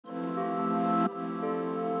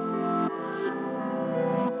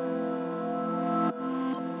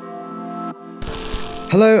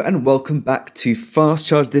Hello and welcome back to Fast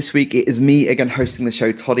Charge. This week it is me again hosting the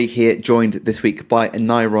show, Toddy here, joined this week by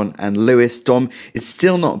Nyron and Lewis. Dom is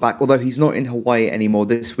still not back, although he's not in Hawaii anymore.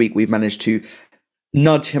 This week we've managed to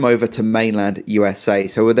nudge him over to mainland USA.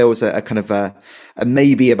 So there was a kind of a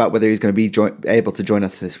maybe about whether he's going to be able to join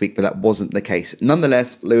us this week, but that wasn't the case.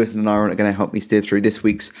 Nonetheless, Lewis and Nyron are going to help me steer through this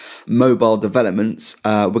week's mobile developments.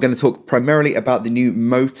 We're going to talk primarily about the new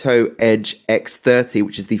Moto Edge X30,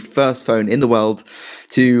 which is the first phone in the world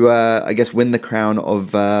to, I guess, win the crown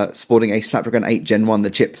of sporting a Snapdragon 8 Gen 1,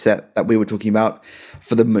 the chipset that we were talking about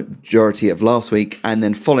for the majority of last week. And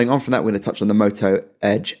then following on from that, we're going to touch on the Moto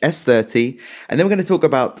Edge S30. And then we're going to talk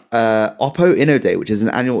about Oppo Inno Day, which is an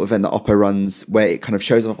annual event that Oppo runs where it kind of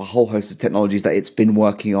shows off a whole host of technologies that it's been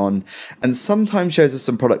working on and sometimes shows us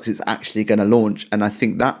some products it's actually going to launch. And I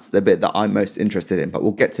think that's the bit that I'm most interested in, but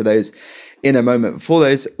we'll get to those in a moment. Before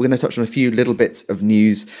those, we're going to touch on a few little bits of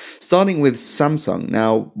news, starting with Samsung.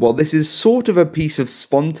 Now, while this is sort of a piece of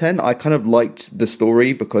spontent, I kind of liked the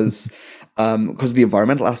story because of the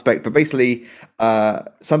environmental aspect, but basically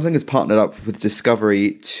Samsung has partnered up with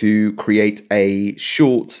Discovery to create a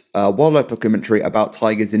short wildlife documentary about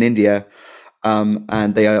tigers in India,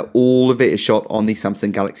 and all of it is shot on the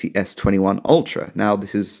Samsung Galaxy S21 Ultra. Now,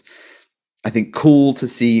 this is, I think, cool to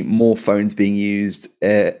see more phones being used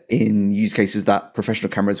in use cases that professional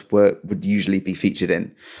cameras would usually be featured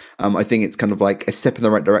in. I think it's kind of like a step in the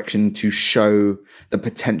right direction to show the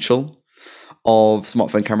potential of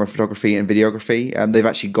smartphone camera photography and videography. They've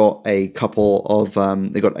actually got a couple of,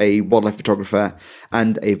 they've got a wildlife photographer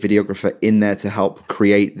and a videographer in there to help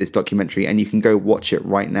create this documentary, and you can go watch it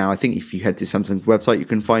right now. I think if you head to Samsung's website, you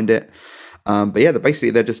can find it. But yeah,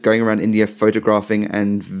 they're just going around India photographing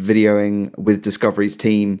and videoing with Discovery's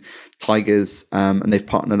team, tigers, and they've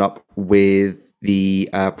partnered up with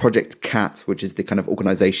the Project Cat, which is the kind of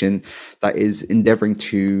organization that is endeavoring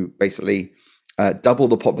to basically double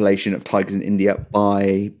the population of tigers in India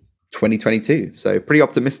by 2022. So pretty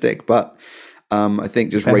optimistic, but I think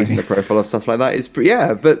just raising the profile of stuff like that is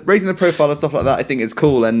but raising the profile of stuff like that, I think is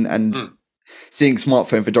cool, and seeing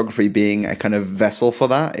smartphone photography being a kind of vessel for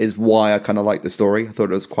that is why I kind of like the story. I thought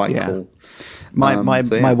it was quite cool. My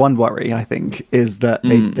one worry, I think, is that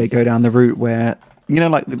they go down the route where, you know,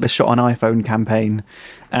 like the Shot on iPhone campaign,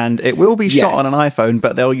 and it will be shot on an iPhone,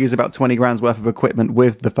 but they'll use about 20 grand's worth of equipment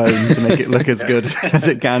with the phone to make it look as good as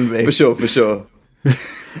it can be. For sure.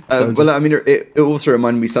 Well, I mean, it also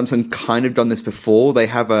reminded me, Samsung kind of done this before. They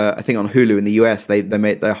have I think on Hulu in the US, they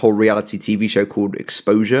made their whole reality TV show called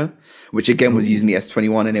Exposure, which again was using the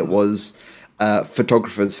S21, and it was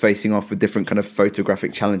photographers facing off with different kind of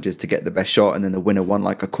photographic challenges to get the best shot, and then the winner won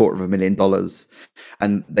like $250,000,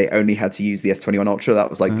 and they only had to use the S21 Ultra. That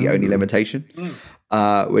was like the only limitation.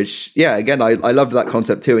 Which, again, I loved that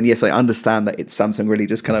concept too. And yes, I understand that it's Samsung really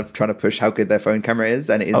just kind of trying to push how good their phone camera is,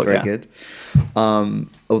 and it is very good.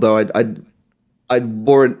 Although I'd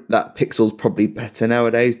warrant that Pixel's probably better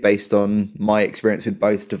nowadays based on my experience with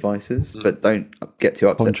both devices, but don't get too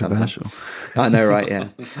upset. Controversial. I know, right? Yeah.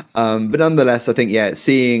 But nonetheless, I think,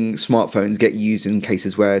 seeing smartphones get used in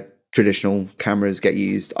cases where traditional cameras get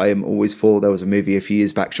used, I am always for. There was a movie a few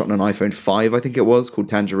years back shot on an iPhone 5, I think it was, called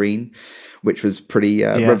Tangerine, which was pretty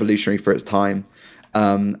revolutionary for its time.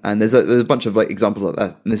 And there's a bunch of like examples like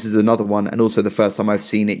that, and this is another one, and also the first time I've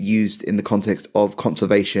seen it used in the context of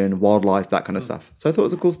conservation, wildlife, that kind of stuff. So I thought it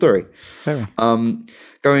was a cool story.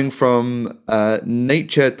 Going from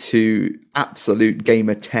nature to absolute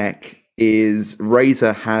gamer tech is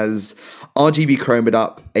Razer has RGB chromed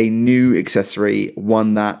up a new accessory,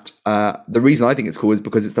 one that the reason I think it's cool is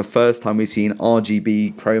because it's the first time we've seen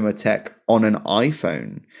RGB chroma tech on an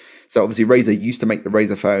iPhone. So obviously Razer used to make the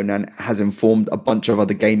Razer phone and has informed a bunch of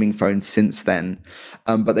other gaming phones since then.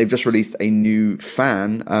 But they've just released a new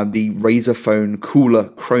fan, the Razer Phone Cooler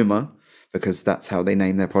Chroma, because that's how they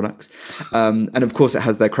name their products. And of course, it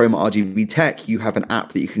has their Chroma RGB tech. You have an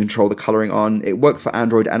app that you can control the coloring on. It works for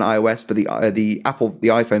Android and iOS, but the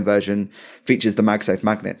iPhone version features the MagSafe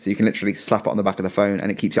magnet. So you can literally slap it on the back of the phone and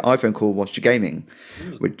it keeps your iPhone cool whilst you're gaming,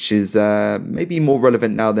 which is maybe more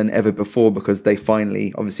relevant now than ever before, because they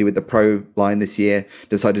finally, obviously with the Pro line this year,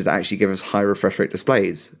 decided to actually give us high refresh rate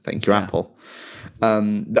displays. Thank you, Apple.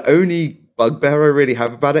 The only bugbear I really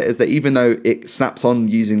have about it is that even though it snaps on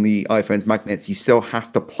using the iPhone's magnets, you still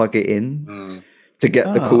have to plug it in to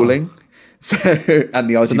get the cooling. So, and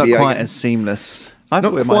the RGB. So not quite as seamless.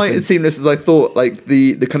 Not quite as seamless as I thought. Like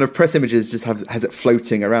the kind of press images just has it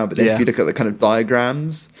floating around, but then if you look at the kind of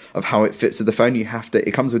diagrams of how it fits to the phone,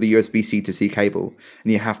 it comes with a USB-C to C cable,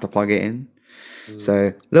 and you have to plug it in. So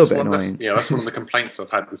a little bit annoying. That's one of the complaints I've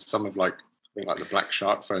had with some of like think like the Black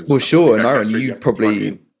Shark phones. Well, sure, and Aaron,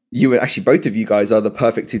 you actually, both of you guys are the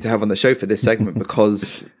perfect two to have on the show for this segment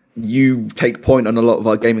because you take point on a lot of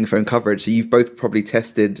our gaming phone coverage. So you've both probably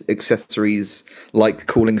tested accessories like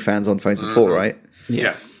cooling fans on phones before, right?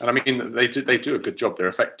 Yeah, and I mean they do a good job. They're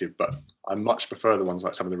effective, but I much prefer the ones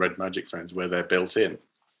like some of the Red Magic phones where they're built in.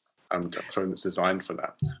 A phone that's designed for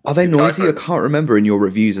that. Are they noisy? I can't remember in your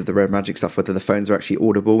reviews of the Red Magic stuff whether the phones are actually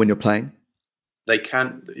audible when you're playing. They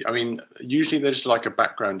can. I mean, usually they're just like a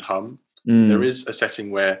background hum. There is a setting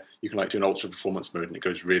where you can like do an ultra performance mode and it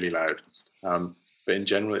goes really loud. But in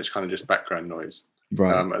general, it's kind of just background noise.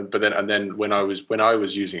 Right. But then when I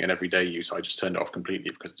was using it in everyday use, I just turned it off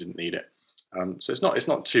completely because I didn't need it. So it's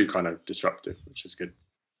not too kind of disruptive, which is good.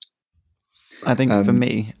 I think for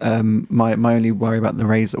me, my only worry about the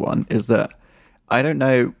Razer one is that I don't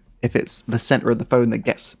know if it's the center of the phone that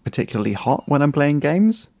gets particularly hot when I'm playing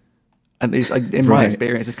games. And in my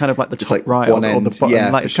experience, it's kind of like the top right or the bottom.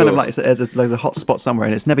 Yeah, like, it's kind of like there's a hot spot somewhere,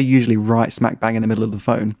 and it's never usually right smack bang in the middle of the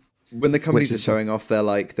phone. When the companies are showing off their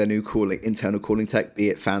new internal cooling tech, be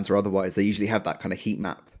it fans or otherwise, they usually have that kind of heat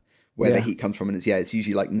map where the heat comes from, and it's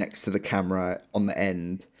usually like next to the camera on the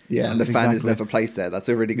end. Yeah, and the fan is never placed there. That's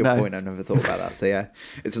a really good point. I never thought about that. So yeah,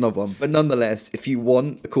 it's an odd one. But nonetheless, if you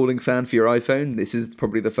want a cooling fan for your iPhone, this is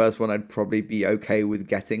probably the first one I'd probably be okay with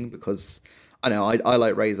getting because I know I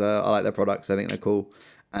like Razer. I like their products. I think they're cool.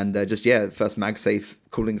 And first MagSafe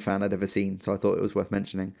cooling fan I'd ever seen. So I thought it was worth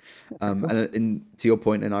mentioning. And to your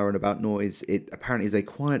point, and Aaron, about noise, it apparently is a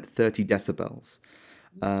quiet 30 decibels.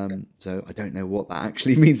 So I don't know what that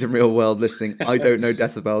actually means in real world listening. I don't know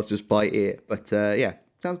decibels just by ear. But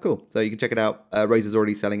sounds cool. So you can check it out. Razer's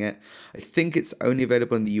already selling it. I think it's only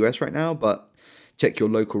available in the US right now, but check your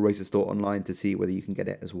local Razer store online to see whether you can get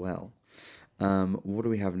it as well. What do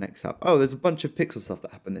we have next up? Oh, there's a bunch of Pixel stuff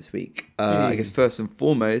that happened this week. I guess first and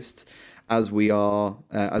foremost, as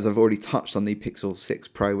I've already touched on the Pixel 6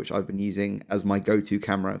 Pro, which I've been using as my go-to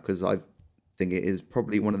camera because I think it is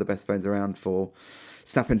probably one of the best phones around for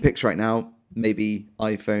snapping pics right now. Maybe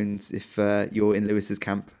iPhones, if you're in Lewis's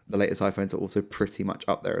camp, the latest iPhones are also pretty much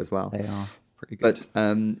up there as well. They are pretty good.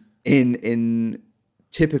 But in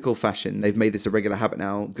typical fashion, they've made this a regular habit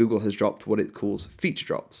now. Google has dropped what it calls feature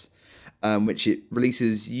drops, which it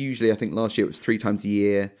releases usually, I think last year it was 3 times a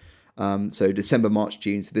year. So December, March,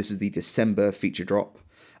 June. So this is the December feature drop.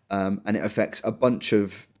 And it affects a bunch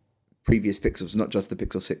of previous Pixels, not just the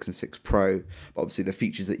Pixel 6 and 6 Pro, but obviously the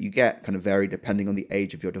features that you get kind of vary depending on the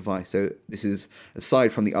age of your device. So this is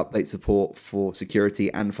aside from the update support for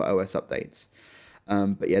security and for OS updates.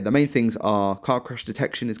 But yeah, the main things are car crash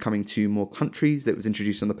detection is coming to more countries. That was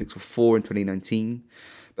introduced on the Pixel 4 in 2019,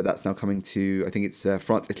 but that's now coming to, I think it's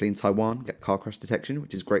France, Italy, and Taiwan, get car crash detection,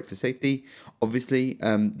 which is great for safety. Obviously,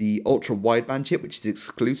 the ultra wideband chip, which is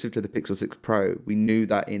exclusive to the Pixel 6 Pro, we knew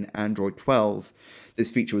that in Android 12, this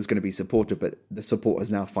feature was going to be supported, but the support has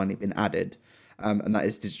now finally been added. And that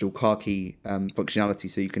is digital car key functionality.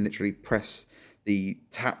 So you can literally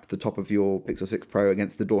tap the top of your Pixel 6 Pro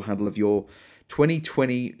against the door handle of your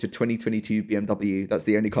 2020 to 2022 BMW. That's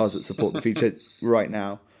the only cars that support the feature right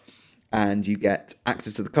now. And you get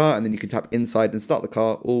access to the car, and then you can tap inside and start the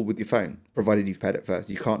car all with your phone, provided you've paired it first.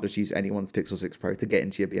 You can't just use anyone's Pixel 6 Pro to get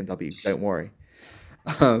into your BMW. Don't worry.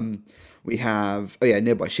 We have,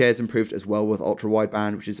 nearby shares improved as well with ultra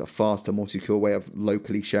wideband, which is a faster, more secure way of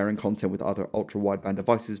locally sharing content with other ultra wideband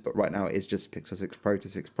devices. But right now it is just Pixel 6 Pro to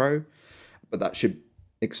 6 Pro, but that should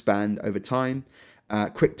expand over time.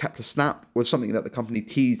 Quick tap to snap was something that the company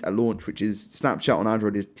teased at launch, which is Snapchat on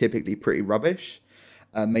Android is typically pretty rubbish,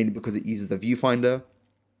 mainly because it uses the viewfinder.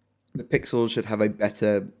 The Pixel should have a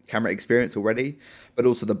better camera experience already, but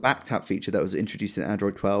also the back tap feature that was introduced in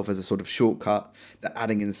Android 12 as a sort of shortcut, that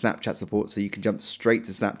adding in Snapchat support so you can jump straight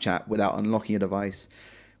to Snapchat without unlocking your device,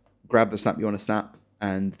 grab the snap you want to snap,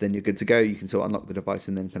 and then you're good to go. You can still unlock the device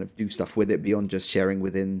and then kind of do stuff with it beyond just sharing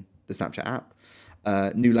within the Snapchat app.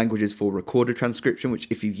 New languages for recorder transcription, which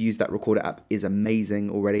if you've used that recorder app is amazing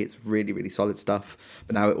already. It's really, really solid stuff.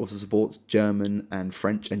 But now it also supports German and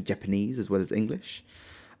French and Japanese as well as English.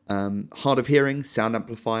 Hard of hearing, sound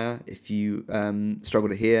amplifier. If you struggle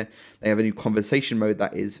to hear, they have a new conversation mode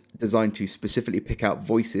that is designed to specifically pick out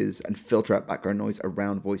voices and filter out background noise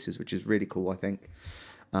around voices, which is really cool, I think.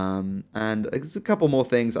 And there's a couple more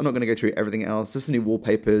things. I'm not going to go through everything else. There's some new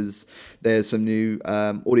wallpapers. There's some new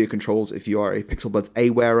audio controls if you are a Pixel Buds A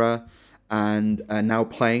wearer. And Now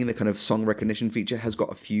Playing, the kind of song recognition feature, has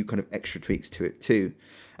got a few kind of extra tweaks to it too.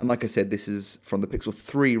 And like I said, this is from the Pixel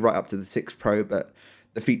 3 right up to the 6 Pro, but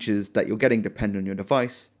the features that you're getting depend on your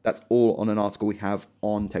device. That's all on an article we have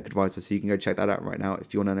on TechAdvisor, so you can go check that out right now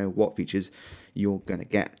if you want to know what features you're going to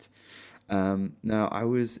get. Now, I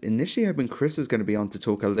was initially hoping Chris is going to be on to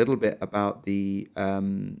talk a little bit about the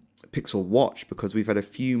Pixel Watch, because we've had a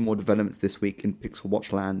few more developments this week in Pixel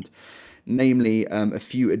Watch land. Namely, a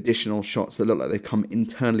few additional shots that look like they've come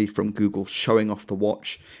internally from Google showing off the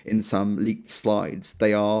watch in some leaked slides.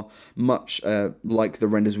 They are much like the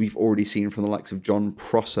renders we've already seen from the likes of John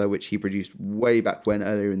Prosser, which he produced way back when,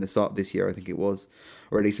 earlier in the start of this year, I think it was,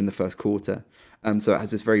 or at least in the first quarter. So it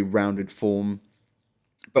has this very rounded form.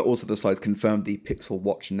 But also the slides confirmed the Pixel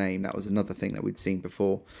Watch name. That was another thing that we'd seen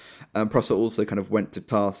before. Prosser also kind of went to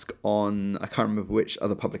task on, I can't remember which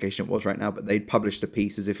other publication it was right now, but they'd published a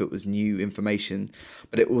piece as if it was new information.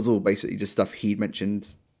 But it was all basically just stuff he'd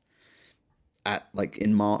mentioned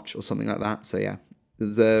in March or something like that. So yeah, it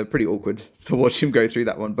was pretty awkward to watch him go through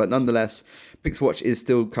that one. But nonetheless, Pixel Watch is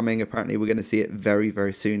still coming. Apparently, we're going to see it very,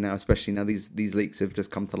 very soon now, especially now these leaks have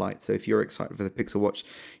just come to light. So if you're excited for the Pixel Watch,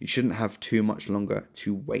 you shouldn't have too much longer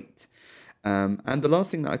to wait. And the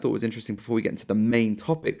last thing that I thought was interesting before we get into the main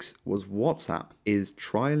topics was WhatsApp is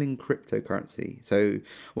trialing cryptocurrency. So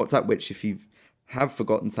WhatsApp, which if you have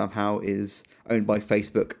forgotten somehow is owned by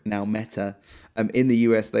Facebook, now Meta. In the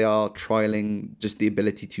US, they are trialing just the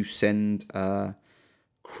ability to send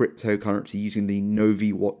cryptocurrency using the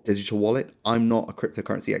Novi digital wallet. I'm not a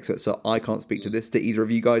cryptocurrency expert, so I can't speak to this. Do either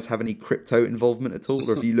of you guys have any crypto involvement at all,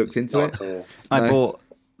 or have you looked into it? No. I bought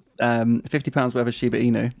 £50 worth of Shiba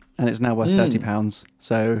Inu, and it's now worth £30.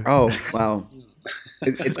 So wow,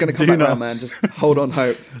 it's going to come back around, man. Just hold on,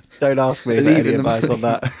 hope. Don't ask me any advice on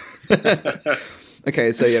that.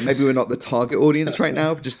 Okay, so yeah, maybe we're not the target audience right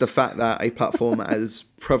now, but just the fact that a platform as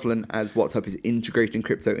prevalent as WhatsApp is integrating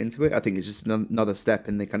crypto into it, I think it's just another step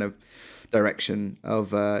in the kind of direction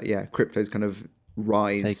of, crypto's kind of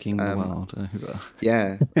rise. Taking the world over.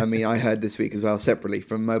 Yeah, I mean, I heard this week as well, separately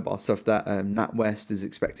from mobile stuff, that NatWest is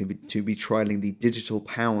expecting to be trialing the digital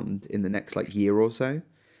pound in the next year or so.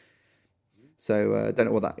 So I don't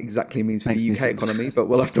know what that exactly means for the UK economy, but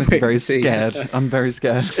we'll have to wait and see. Scared. I'm very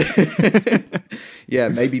scared. Yeah,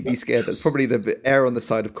 maybe be scared. That's probably the err on the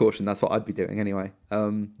side of caution. That's what I'd be doing anyway.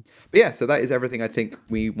 But yeah, so that is everything I think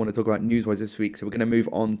we want to talk about news-wise this week. So we're going to move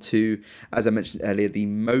on to, as I mentioned earlier, the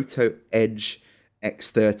Moto Edge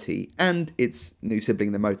X30 and its new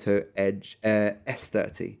sibling, the Moto Edge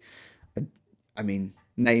S30. I mean,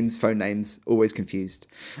 phone names, always confused.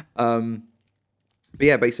 But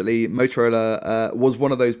yeah, basically, Motorola was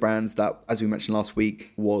one of those brands that, as we mentioned last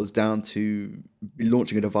week, was down to be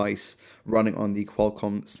launching a device running on the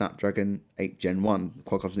Qualcomm Snapdragon 8 Gen 1,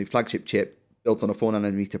 Qualcomm's new flagship chip, built on a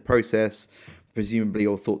 4nm process, presumably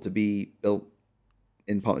all thought to be built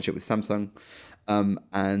in partnership with Samsung.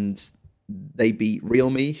 And they beat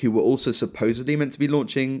Realme, who were also supposedly meant to be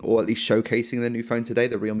launching, or at least showcasing their new phone today,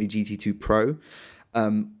 the Realme GT2 Pro.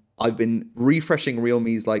 I've been refreshing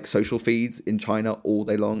Realme's social feeds in China all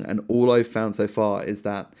day long, and all I've found so far is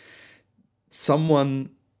that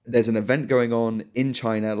there's an event going on in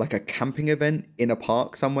China, like a camping event in a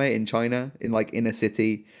park somewhere in China, in a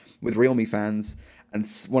city, with Realme fans, and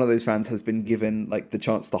one of those fans has been given the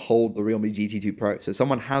chance to hold the Realme GT2 Pro. So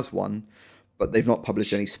someone has one, but they've not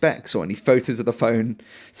published any specs or any photos of the phone.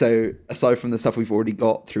 So aside from the stuff we've already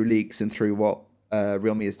got through leaks and through what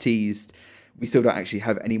Realme has teased, we still don't actually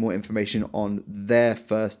have any more information on their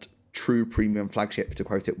first true premium flagship, to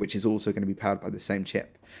quote it, which is also going to be powered by the same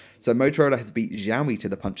chip. So Motorola has beat Xiaomi to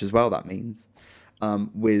the punch as well, that means,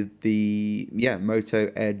 with the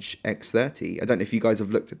Moto Edge X30. I don't know if you guys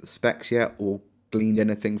have looked at the specs yet or gleaned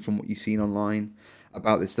anything from what you've seen online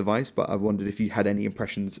about this device, but I wondered if you had any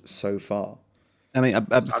impressions so far. I mean,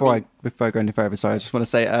 before I go any further, sorry, I just want to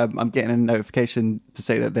say I'm getting a notification to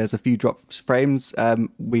say that there's a few dropped frames.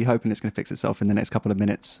 We're hoping it's going to fix itself in the next couple of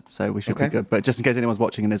minutes, so we should be good. But just in case anyone's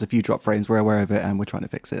watching and there's a few drop frames, we're aware of it and we're trying to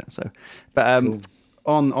fix it. So, but cool.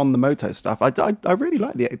 On the Moto stuff, I really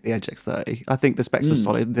like the Edge X30. I think the specs are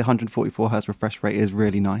solid. The 144 Hz refresh rate is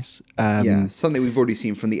really nice. Something we've already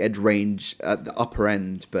seen from the Edge range at the upper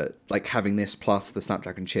end, but having this plus the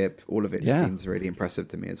Snapdragon chip, all of it just seems really impressive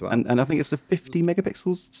to me as well. And I think it's a 50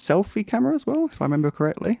 megapixels selfie camera as well, if I remember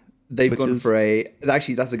correctly. They've gone for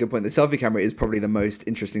actually, that's a good point. The selfie camera is probably the most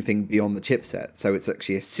interesting thing beyond the chipset. So it's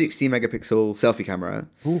actually a 60 megapixel selfie camera,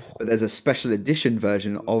 but there's a special edition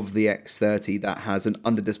version of the X30 that has an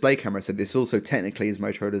under display camera. So this also technically is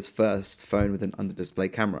Motorola's first phone with an under display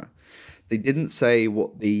camera. They didn't say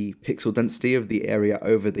what the pixel density of the area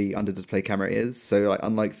over the under display camera is. So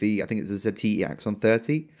unlike I think it's the ZTE Axon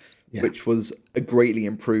 30, which was a greatly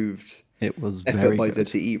improved It was effort very by good.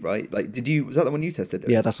 ZTE, right? Was that the one you tested?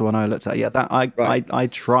 Yeah, that's the one I looked at. Yeah, I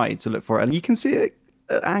tried to look for it, and you can see it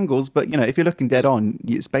at angles, but if you're looking dead on,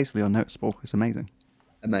 it's basically unnoticeable. It's amazing.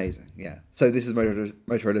 Amazing, yeah. So this is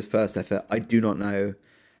Motorola's first effort. I do not know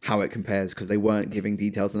how it compares because they weren't giving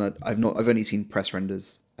details, and I've only seen press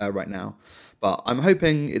renders right now, but I'm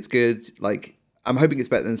hoping it's good. Like, I'm hoping it's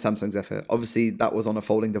better than Samsung's effort. Obviously, that was on a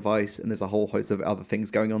folding device, and there's a whole host of other things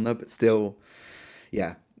going on there, but still,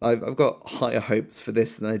 yeah, I've got higher hopes for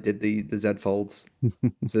this than I did the Z Fold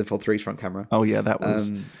 3's front camera. Oh yeah, that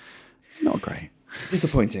was not great.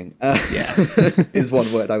 Disappointing. Is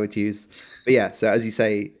one word I would use. But yeah, so as you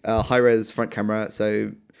say, high res front camera.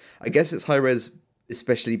 So I guess it's high res,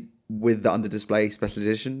 especially with the under display special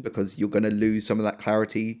edition, because you're going to lose some of that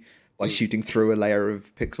clarity by shooting through a layer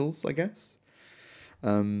of pixels, I guess.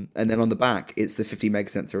 And then on the back, it's the 50 meg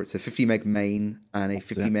sensor. It's a 50 meg main and a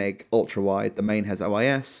 50 meg ultra wide. The main has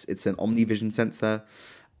OIS. It's an OmniVision sensor.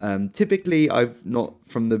 Typically, I've not,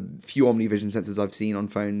 from the few OmniVision sensors I've seen on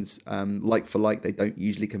phones, like for like, they don't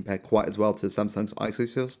usually compare quite as well to Samsung's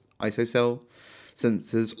ISOCELL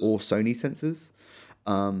sensors or Sony sensors.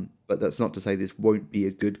 But that's not to say this won't be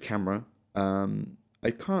a good camera. I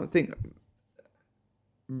can't think.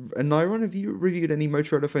 Nyron, have you reviewed any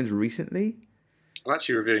Motorola phones recently? I'm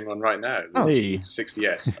actually reviewing one right now. The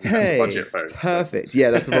G60S. Hey, that's a budget phone. Perfect. So.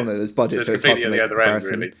 Yeah, that's the one. There's budget. So it's completely at the other end,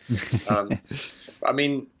 really. I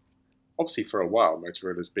mean, obviously, for a while,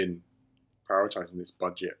 Motorola's been prioritizing this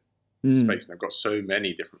budget space, and they've got so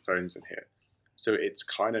many different phones in here. So it's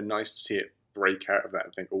kind of nice to see it break out of that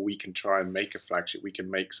and think, oh, we can try and make a flagship. We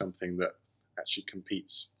can make something that actually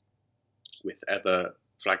competes with other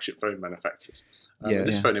flagship phone manufacturers.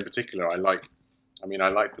 This phone in particular, I like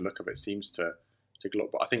the look of it. It seems to take a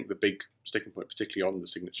lot, but I think the big sticking point, particularly on the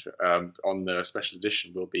signature, on the special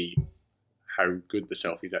edition, will be how good the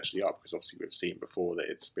selfies actually are, because obviously we've seen before that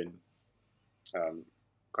it's been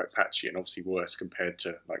quite patchy and obviously worse compared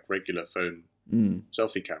to like regular phone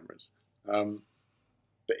selfie cameras.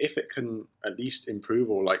 But if it can at least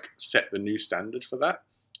improve or like set the new standard for that,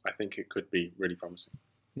 I think it could be really promising.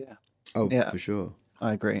 Yeah. Oh, yeah, for sure.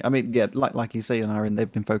 I agree. I mean, yeah, like you say, Aaron,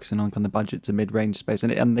 they've been focusing on kind of the budget to mid-range space,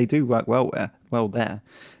 and they do work well there.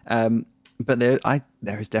 But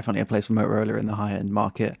there is definitely a place for Motorola in the high-end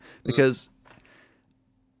market because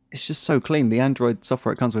it's just so clean. The Android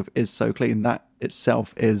software it comes with is so clean. That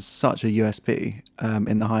itself is such a USP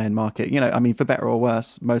in the high-end market. I mean, for better or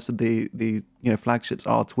worse, most of the flagships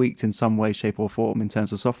are tweaked in some way, shape, or form in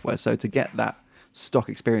terms of software. So to get that stock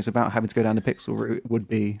experience without having to go down the Pixel route would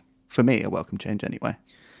be, for me, a welcome change anyway.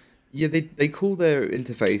 Yeah, they call their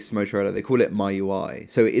interface Motorola. They call it MyUI.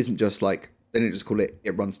 So it isn't just like they don't just call it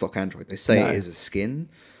runs stock Android. They say it is a skin,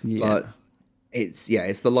 but it's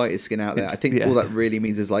the lightest skin out there. I think all that really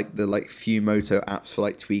means is like the few Moto apps for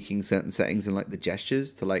like tweaking certain settings and like the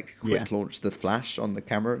gestures to like quick launch the flash on the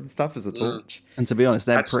camera and stuff as a torch. And to be honest,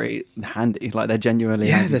 they're pretty handy. Like they're genuinely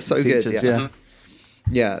they're so features, good.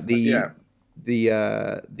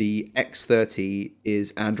 The X30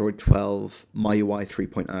 is Android 12 MyUI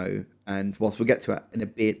 3.0, and whilst we'll get to it in a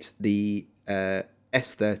bit, the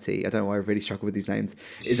S30, I don't know why I really struggle with these names,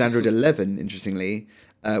 is Android 11, interestingly,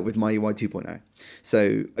 with MyUI 2.0.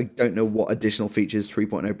 So I don't know what additional features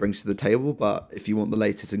 3.0 brings to the table, but if you want the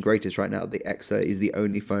latest and greatest right now, the X30 is the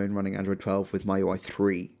only phone running Android 12 with MyUI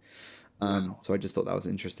 3. So I just thought that was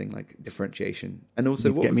interesting, like differentiation. And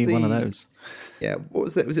also, get me one of those. Yeah, what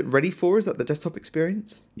was that? Was it Ready For? Is that the desktop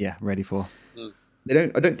experience? Yeah, Ready For. I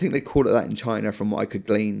don't think they call it that in China, from what I could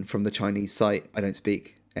glean from the Chinese site. I don't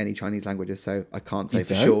speak any Chinese languages, so I can't say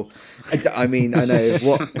for sure. I mean, I know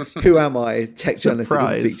who am I? Tech journalist that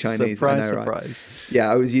doesn't speak Chinese. Surprise. Right?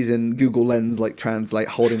 Yeah, I was using Google Lens, like translate,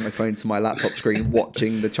 holding my phone to my laptop screen,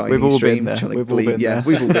 watching the Chinese stream.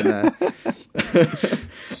 We've all been there.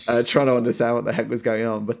 Trying to understand what the heck was going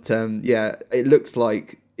on, but it looks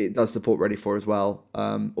like it does support Ready For as well.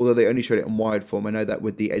 Although they only showed it in wired form. I know that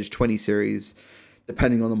with the Edge 20 series,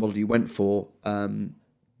 depending on the model you went for,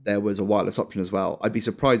 there was a wireless option as well. I'd be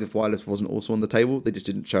surprised if wireless wasn't also on the table. They just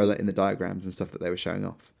didn't show that in the diagrams and stuff that they were showing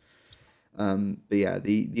off. But yeah,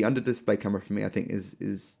 the under display camera for me, I think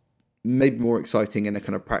is maybe more exciting in a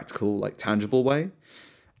kind of practical, like tangible way.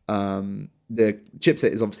 The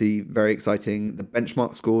chipset is obviously very exciting. The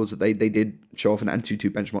benchmark scores that they did show off an Antutu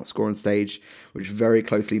benchmark score on stage, which very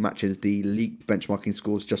closely matches the leaked benchmarking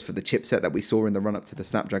scores just for the chipset that we saw in the run-up to the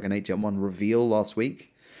Snapdragon 8 Gen 1 reveal last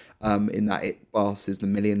week. In that it passes the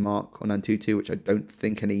million mark on Antutu, which I don't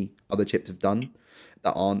think any other chips have done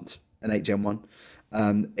that aren't an 8 Gen 1.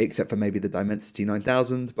 Except for maybe the Dimensity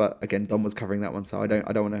 9000, but again, Dom was covering that one, so don't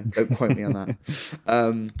quote me on that.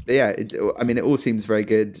 But yeah, it all seems very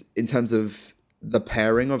good in terms of the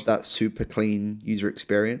pairing of that super clean user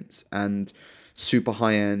experience and super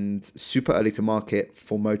high end, super early to market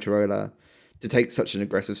for Motorola to take such an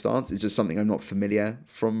aggressive stance is just something I'm not familiar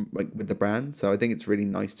from with the brand. So I think it's really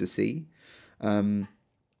nice to see.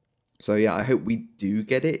 So yeah, I hope we do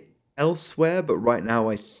get it elsewhere. But right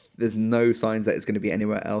now, there's no signs that it's going to be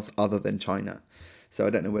anywhere else other than China. So I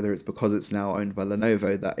don't know whether it's because it's now owned by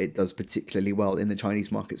Lenovo that it does particularly well in the Chinese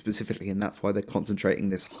market specifically, and that's why they're concentrating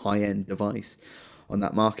this high-end device on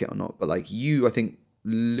that market or not. But I think,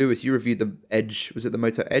 Lewis, you reviewed the Edge. Was it the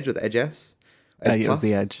Moto Edge or the Edge S? It was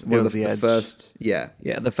the Edge. It was the Edge. First, yeah.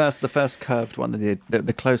 Yeah, the first curved one,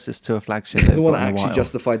 the closest to a flagship. The one that actually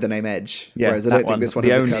justified the name Edge. Yeah, whereas I don't think this one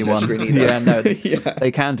has a curved screen either. Yeah, no,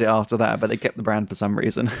 they canned it after that, but they kept the brand for some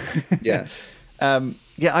reason. Yeah.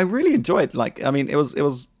 Yeah, I really enjoyed. It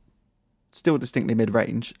was still distinctly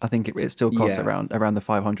mid-range. I think it still cost around the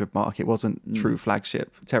 500 mark. It wasn't true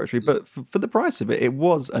flagship territory, but for the price of it, it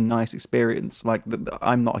was a nice experience.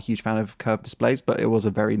 I'm not a huge fan of curved displays, but it was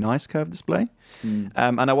a very nice curved display, and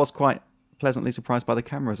I was quite pleasantly surprised by the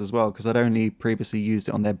cameras as well, because I'd only previously used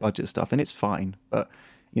it on their budget stuff, and it's fine, but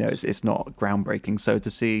it's not groundbreaking. So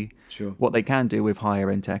to see what they can do with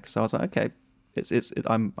higher end tech, so I was like, okay.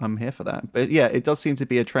 I'm here for that. But yeah, it does seem to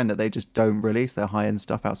be a trend that they just don't release their high-end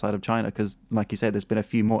stuff outside of China, because like you said, there's been a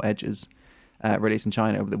few more Edges released in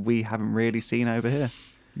China that we haven't really seen over here.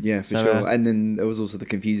 Yeah, for sure. And then there was also the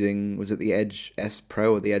confusing, was it the Edge S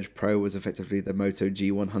Pro, or the Edge Pro was effectively the Moto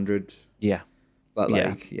G100? Yeah. But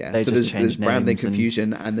so there's branding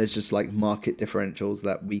confusion, and there's just market differentials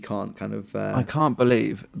that we can't kind of. I can't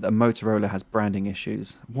believe that Motorola has branding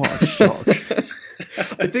issues. What a shock!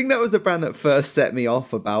 I think that was the brand that first set me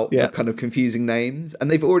off about the kind of confusing names,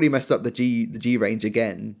 and they've already messed up the G range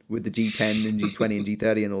again with the G10 and G20 and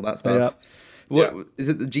G30 and all that stuff. What is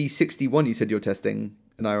it? The G61 you said you're testing?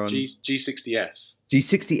 G60S.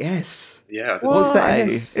 G60S. Yeah. What's the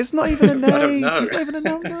S? It's not even a name. I don't know. It's not even a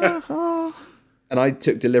number. Oh. And I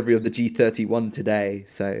took delivery of the G31 today,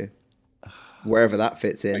 so wherever that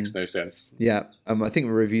fits in. Makes no sense. Yeah. I think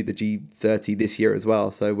we reviewed the G30 this year as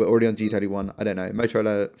well, so we're already on G31. I don't know.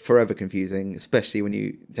 Motorola, forever confusing, especially when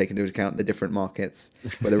you take into account the different markets,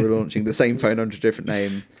 where they're launching the same phone under a different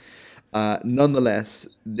name. Nonetheless,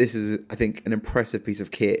 this is, I think, an impressive piece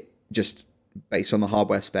of kit, just based on the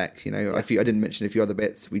hardware specs. I didn't mention a few other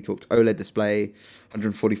bits. We talked OLED display,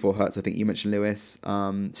 144 hertz. I think you mentioned, Lewis.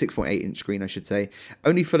 6.8 inch screen, I should say.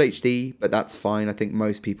 Only full HD, but that's fine. I think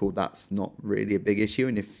most people, that's not really a big issue.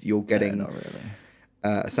 And if you're getting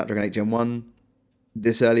a Snapdragon 8 Gen 1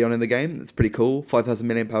 this early on in the game, that's pretty cool. 5,000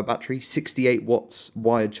 milliamp hour battery, 68 watts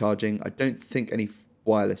wired charging. I don't think any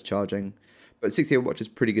wireless charging, but 68 watts is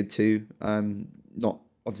pretty good too. Not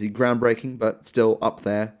obviously groundbreaking, but still up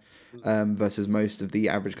there. Versus most of the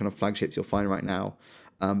average kind of flagships you'll find right now.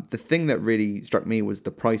 The thing that really struck me was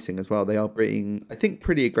the pricing as well. They are being, I think,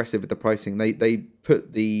 pretty aggressive with the pricing. They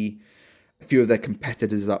put a few of their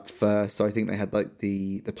competitors up first. So I think they had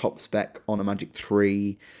the top spec on a Magic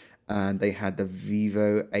 3, and they had the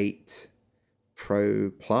Vivo 8 Pro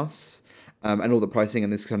Plus, and all the pricing,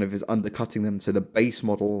 and this kind of is undercutting them. So the base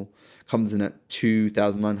model comes in at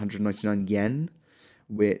 2,999 yen.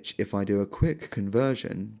 Which, if I do a quick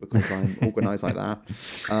conversion, because I'm organized like that,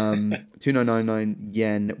 2,999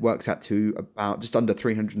 yen works out to about just under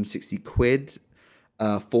 360 quid,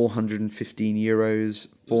 415 euros,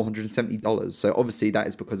 $470. So obviously that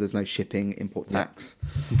is because there's no shipping, import tax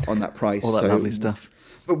on that price. All that lovely stuff.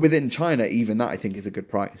 But within China, even that I think is a good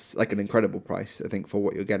price, like an incredible price, I think, for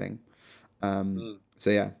what you're getting. So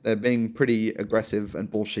yeah, they're being pretty aggressive and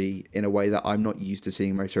bullshit in a way that I'm not used to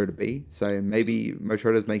seeing Motorola be. So maybe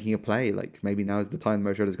Motorola's making a play. Maybe now is the time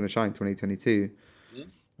Motorola's going to shine, 2022.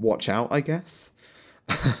 Watch out, I guess.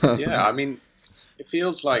 Yeah, I mean, it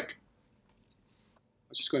feels like,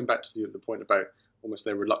 just going back to the point about almost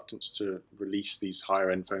their reluctance to release these higher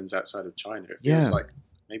end phones outside of China. It feels like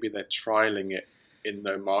maybe they're trialing it in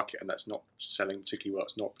their market, and that's not selling particularly well.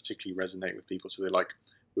 It's not particularly resonating with people. So they're like,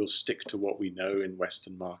 we'll stick to what we know in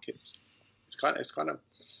Western markets. It's kind of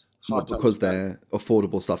hard because their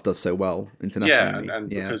affordable stuff does so well internationally. Yeah, and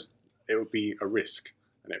because it would be a risk,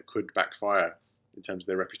 and it could backfire in terms of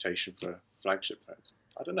their reputation for flagship phones.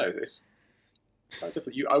 I don't know. It's kind of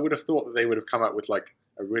difficult. I would have thought that they would have come out with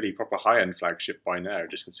a really proper high-end flagship by now,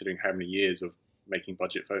 just considering how many years of making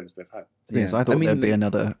budget phones they've had. Yes, I thought there'd be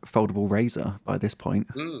another foldable Razr by this point.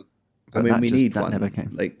 I mean, we need one. Never came.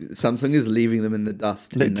 Samsung is leaving them in the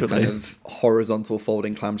dust in the kind of horizontal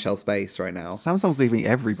folding clamshell space right now. Samsung's leaving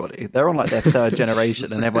everybody. They're on their third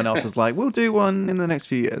generation, and everyone else is like, we'll do one in the next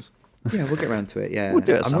few years. Yeah, we'll get around to it. Yeah, we'll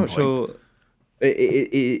do it at I'm some not point. Sure.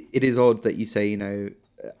 It is odd that you say,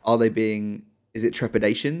 are they being is it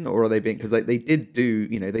trepidation, or are they being, because they did do,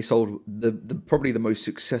 they sold the probably the most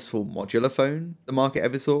successful modular phone the market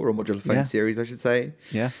ever saw, or modular phone series, I should say.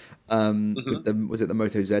 Yeah. Was it the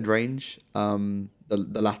Moto Z range? The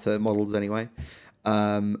latter models anyway.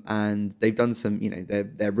 And they've done some,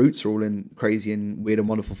 their roots are all in crazy and weird and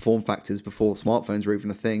wonderful form factors before smartphones were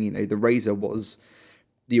even a thing.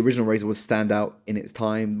 The original Razr was standout in its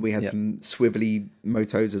time. We had some swivelly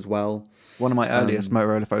Motos as well. One of my earliest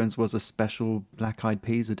Motorola phones was a special Black Eyed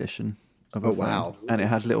Peas edition of a phone. Wow. And it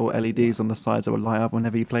had little LEDs on the sides that would light up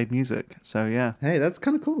whenever you played music. So yeah. Hey, that's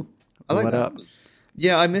kind of cool. I like that.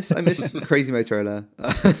 Yeah, I miss crazy Motorola.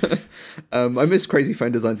 I miss crazy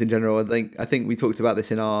phone designs in general. I think we talked about this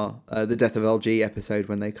in our the Death of LG episode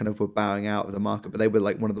when they kind of were bowing out of the market, but they were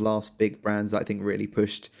like one of the last big brands that I think really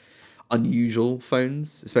pushed unusual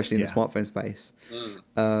phones, especially in the smartphone space.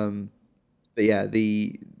 But yeah,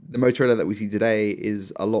 the Motorola that we see today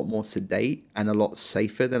is a lot more sedate and a lot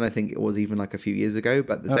safer than I think it was even like a few years ago.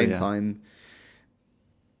 But at the same time,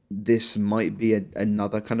 this might be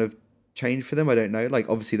another kind of change for them. I don't know. Like,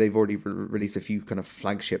 obviously, they've already released a few kind of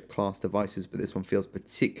flagship class devices, but this one feels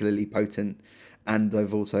particularly potent. And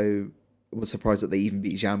I've also was surprised that they even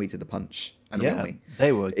beat Xiaomi to the punch and Realme.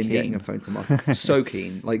 They were in getting a phone to market. So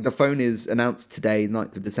keen. Like, the phone is announced today,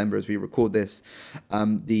 9th of December, as we record this.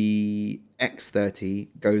 The X30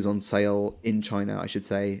 goes on sale in China, I should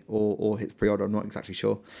say, or hits pre-order. I'm not exactly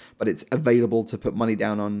sure, but it's available to put money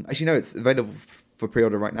down on. Actually, no, it's available for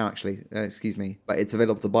pre-order right now, actually. Excuse me. But it's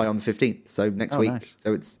available to buy on the 15th, so next week. Nice.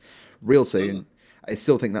 So it's real soon. I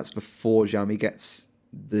still think that's before Xiaomi gets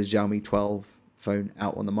the Xiaomi 12 phone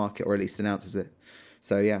out on the market, or at least announces it.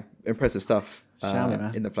 So yeah, impressive stuff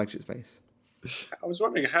in the flagship space. I was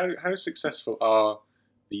wondering, how successful are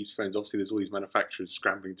these phones? Obviously, there's all these manufacturers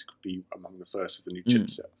scrambling to be among the first with the new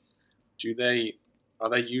chipset. Are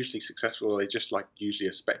they usually successful, or are they just like usually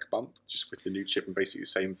a spec bump, just with the new chip and basically the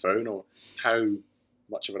same phone? Or how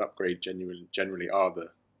much of an upgrade generally are the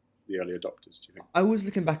early adopters, do you think? I was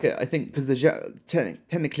looking back at, I think, because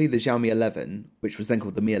technically the Xiaomi 11, which was then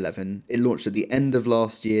called the Mi 11, it launched at the end of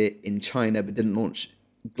last year in China, but didn't launch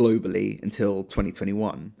globally until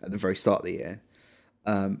 2021 at the very start of the year.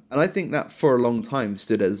 And I think that for a long time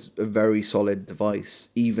stood as a very solid device,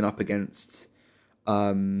 even up against,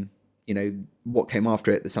 what came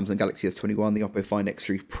after it, the Samsung Galaxy S21, the Oppo Find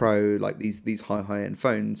X3 Pro, like these high-end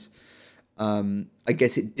phones. I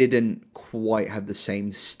guess it didn't quite have the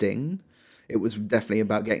same sting. It was definitely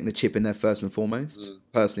about getting the chip in there first and foremost.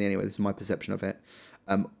 Personally, anyway, this is my perception of it.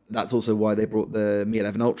 That's also why they brought the Mi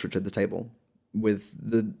 11 Ultra to the table, with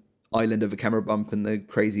the island of a camera bump and the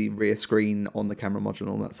crazy rear screen on the camera module and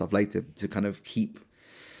all that stuff later to kind of keep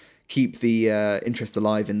the interest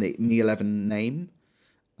alive in the Mi 11 name.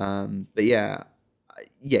 But yeah,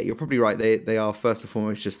 you're probably right. They are first and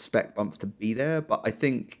foremost just spec bumps to be there. But I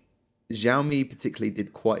think Xiaomi particularly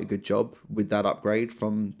did quite a good job with that upgrade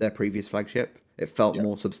from their previous flagship. It felt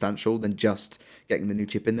more substantial than just getting the new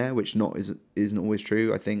chip in there, which isn't always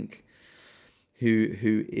true. I think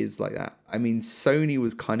who is like that. I mean, Sony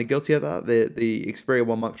was kind of guilty of that. The Xperia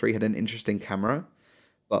 1 Mark III had an interesting camera,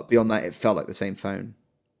 but beyond that, it felt like the same phone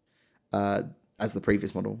as the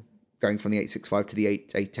previous model, going from the 865 to the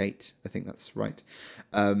 888. I think that's right.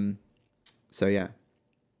 So yeah,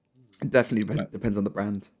 it definitely depends on the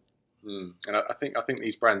brand. And I think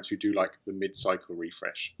these brands who do like the mid-cycle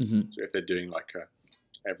refresh, so if they're doing like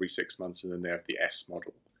every 6 months and then they have the S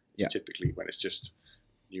model, it's typically when it's just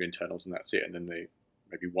new internals and that's it, and then they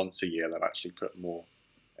maybe once a year they'll actually put more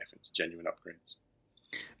effort into genuine upgrades.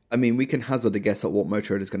 I mean, we can hazard a guess at what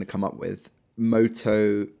Motorola is going to come up with.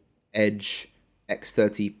 Moto Edge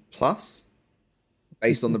X30 Plus,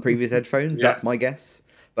 based on the previous Edge phones. That's my guess,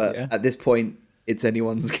 but at this point it's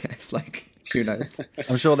anyone's guess. Like, who knows?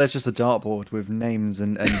 I'm sure there's just a dartboard with names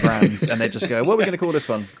and brands, and they just go, what are we going to call this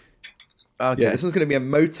one? Okay. Yeah, this one's going to be a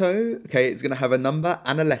Moto. Okay, it's going to have a number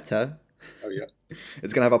and a letter. Oh, yeah.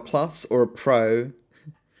 It's going to have a plus or a pro.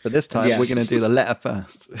 But this time, we're going to do the letter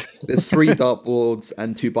first. There's 3 dartboards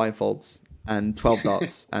and 2 blindfolds and 12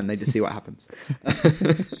 darts, and they just see what happens.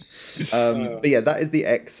 But yeah, that is the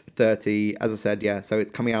X30. As I said, so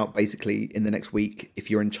it's coming out basically in the next week if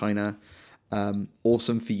you're in China.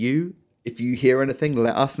 Awesome for you. If you hear anything,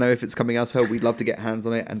 let us know if it's coming elsewhere. We'd love to get hands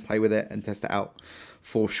on it and play with it and test it out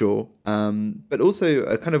for sure. But also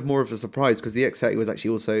a kind of more of a surprise, because the X30 was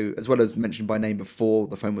actually also, as well as mentioned by name before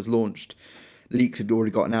the phone was launched, leaks had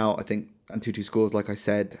already gotten out. I think Antutu scores, like I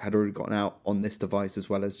said, had already gotten out on this device, as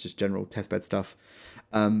well as just general testbed stuff.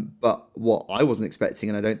 But what I wasn't expecting,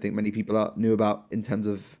 and I don't think many people knew about in terms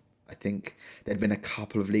of I think there'd been a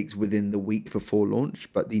couple of leaks within the week before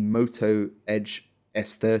launch, but the Moto Edge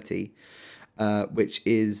S30, which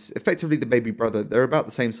is effectively the baby brother. They're about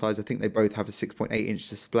the same size. I think they both have a 6.8-inch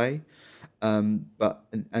display, or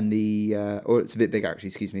it's a bit bigger actually.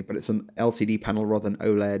 Excuse me, but it's an LCD panel rather than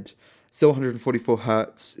OLED. Still 144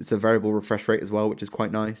 hertz. It's a variable refresh rate as well, which is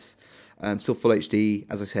quite nice. Still full HD,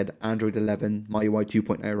 as I said, Android 11, MIUI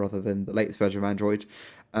 2.0 rather than the latest version of Android.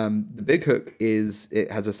 The big hook is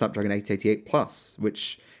it has a Snapdragon 888 Plus,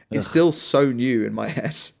 which is still so new in my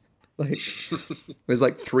head. Like, there's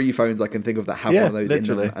like 3 phones I can think of that have one of those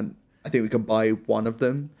literally in them, and I think we can buy one of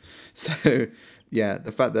them. So, yeah,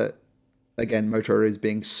 the fact that, again, Motorola is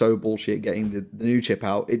being so bullshit getting the new chip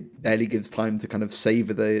out, it barely gives time to kind of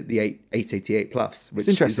savor the 888 Plus, which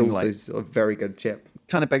is also still a very good chip.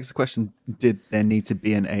 Kind of begs the question, did there need to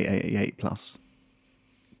be an 888 Plus?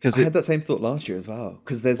 Because I had that same thought last year as well,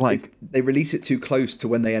 because there's they release it too close to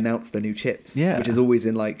when they announce the new chips, which is always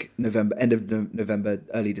in like November, end of November,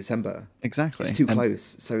 early December. Exactly. It's too close,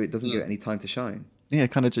 so it doesn't give it any time to shine. Yeah,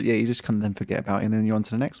 you just kind of then forget about it, and then you're on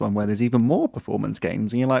to the next one where there's even more performance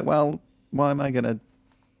gains, and you're like, well, why am I going to,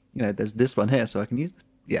 there's this one here, so I can use this.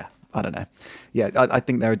 Yeah, I don't know. Yeah, I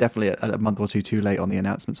think they're definitely a month or two too late on the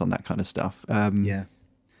announcements on that kind of stuff.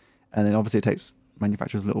 And then obviously it takes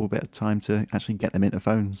manufacturers a little bit of time to actually get them into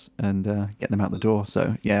phones and get them out the door.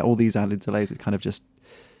 So yeah, all these added delays, it kind of just,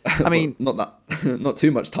 I mean, not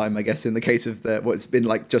too much time, I guess, in the case of it's been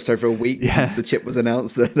like just over a week since the chip was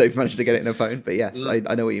announced that they've managed to get it in a phone. But yes, I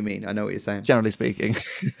know what you mean. I know what you're saying. Generally speaking.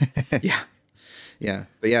 Yeah.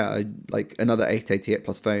 But yeah, like another 888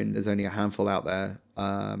 Plus phone, there's only a handful out there.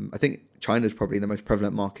 I think China's probably the most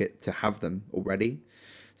prevalent market to have them already.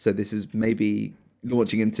 So this is maybe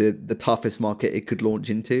launching into the toughest market it could launch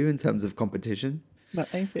into in terms of competition. But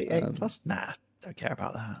 888 Plus? Nah, don't care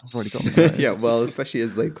about that. I've already got one. Yeah, well, especially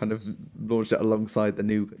as they kind of launched it alongside the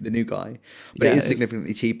new guy. But it is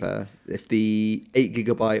significantly cheaper. If the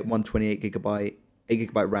 8GB, 128GB,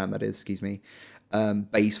 8GB RAM, that is, excuse me,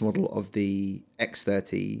 base model of the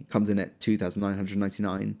X30 comes in at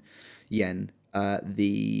 2,999 yen.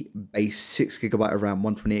 The base 6GB of RAM,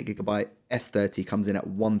 128GB S30 comes in at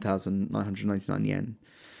 1,999 yen.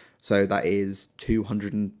 So that is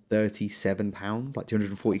 £237, like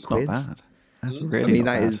 240 quid. Not bad. That's really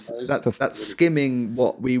that's skimming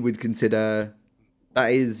what we would consider.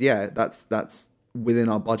 That's within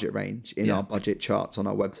our budget range in our budget charts on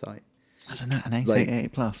our website. I don't know, an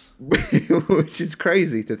 888 Plus, which is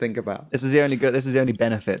crazy to think about. This is the only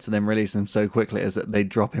benefit to them releasing them so quickly, is that they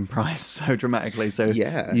drop in price so dramatically. So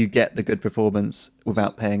you get the good performance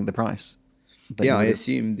without paying the price. I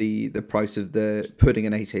assume the price of the putting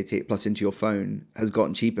an 888 Plus into your phone has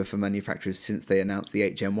gotten cheaper for manufacturers since they announced the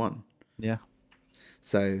 8 Gen 1. Yeah.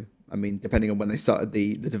 So, I mean, depending on when they started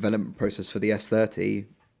the development process for the S30,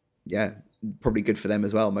 probably good for them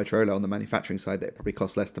as well. Motorola on the manufacturing side, that it probably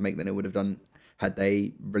cost less to make than it would have done had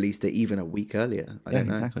they released it even a week earlier. I don't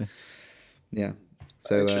know. Exactly. Yeah.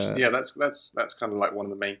 So that's kind of like one of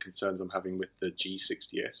the main concerns I'm having with the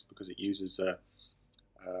G60S, because it uses a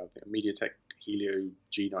MediaTek Helio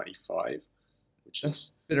G95, which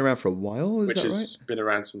has been around for a while. Which has been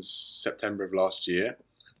around since September of last year.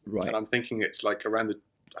 Right. And I'm thinking it's like around the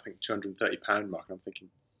 £230 mark. And I'm thinking,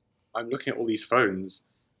 I'm looking at all these phones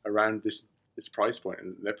around this price point,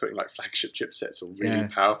 and they're putting like flagship chipsets or really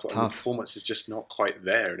powerful, and the performance is just not quite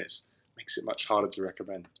there, and it makes it much harder to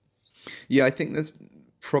recommend. Yeah, I think that's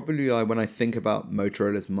probably when I think about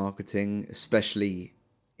Motorola's marketing, especially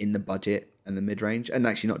in the budget and the mid-range, and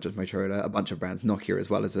actually not just Motorola, a bunch of brands, Nokia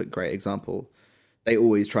as well is a great example. They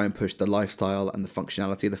always try and push the lifestyle and the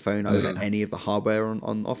functionality of the phone over any of the hardware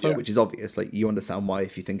on offer, which is obvious. Like, you understand why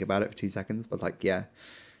if you think about it for 2 seconds, but like,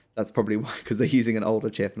 that's probably why, because they're using an older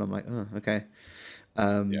chip, and I'm like, oh, okay.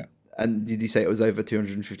 And did you say it was over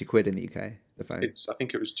 250 quid in the UK, the phone? I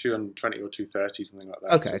think it was 220 or 230, something like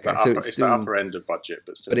that. Okay, so it's the upper end of budget,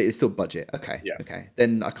 but it is still budget. Okay, okay.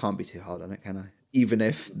 Then I can't be too hard on it, can I? Even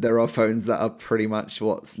if there are phones that are pretty much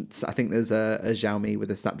I think there's a Xiaomi with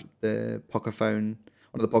the Poco phone.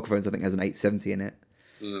 One of the Poco phones I think has an 870 in it,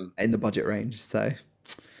 in the budget range. So,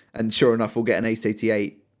 and sure enough, we'll get an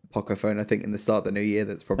 888 Poco phone, I think, in the start of the new year.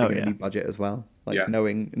 That's probably going to be budget as well. Like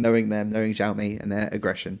knowing them, knowing Xiaomi and their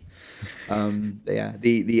aggression. The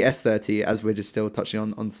S30, as we're just still touching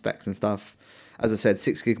on specs and stuff. As I said,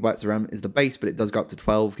 6GB of RAM is the base, but it does go up to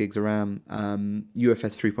 12 gigs of RAM.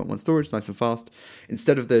 UFS 3.1 storage, nice and fast.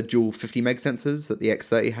 Instead of the dual 50 meg sensors that the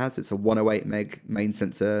X30 has, it's a 108 meg main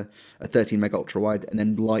sensor, a 13 meg ultra wide, and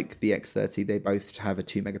then like the X30, they both have a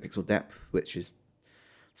 2 megapixel depth, which is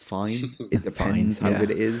fine. It depends how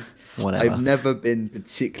good it is. Whatever. I've never been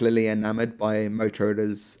particularly enamored by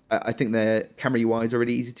Motorola's. I think their camera UI is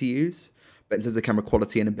already easy to use, but in terms of camera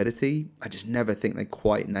quality and ability, I just never think they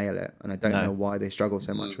quite nail it, and I don't know why they struggle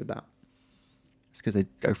so much with that. It's because they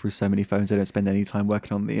go through so many phones, they don't spend any time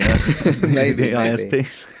working on the maybe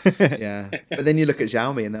ISPs. Yeah, but then you look at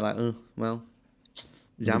Xiaomi and they're like, oh well,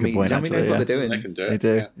 Xiaomi knows what they're doing. They can do it. They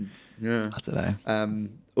do. Yeah. I don't know.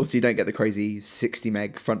 Also, you don't get the crazy 60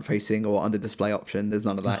 meg front facing or under display option. There's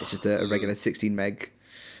none of that. It's just a regular 16 meg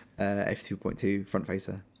f2.2 front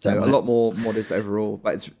facer. So a lot more modest overall,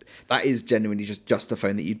 but that is genuinely just a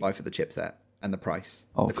phone that you'd buy for the chipset and the price.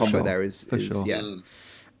 The combo there is pretty.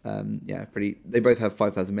 They both have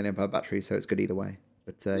 5,000 mAh battery, so it's good either way.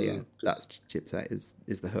 But that chipset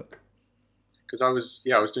is the hook. Because I was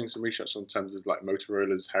doing some research on terms of like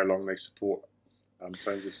Motorola's how long they support in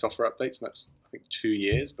terms of software updates, and that's I think 2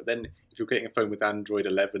 years. But then if you're getting a phone with Android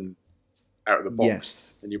 11 out of the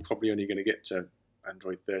box, then you're probably only going to get to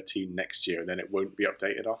Android 13 next year, and then it won't be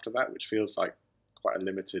updated after that, which feels like quite a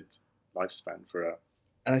limited lifespan for a.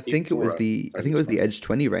 And I think it was the Edge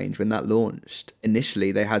 20 range when that launched.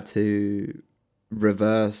 Initially, they had to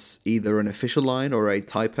reverse either an official line or a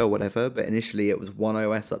typo or whatever, but initially it was one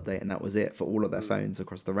OS update and that was it for all of their phones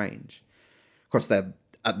across the range, across their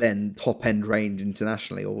then top end range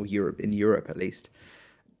internationally, or in Europe at least,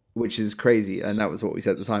 which is crazy. And that was what we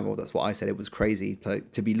said at the time, or that's what I said. It was crazy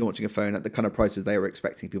to be launching a phone at the kind of prices they were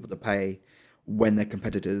expecting people to pay when their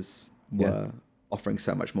competitors were offering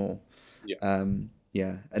so much more.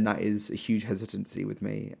 And that is a huge hesitancy with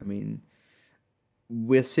me. I mean,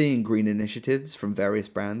 we're seeing green initiatives from various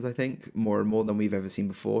brands, I think, more and more than we've ever seen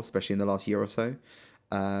before, especially in the last year or so,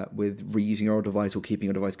 with reusing your old device or keeping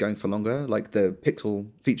your device going for longer. Like the Pixel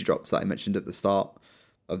feature drops that I mentioned at the start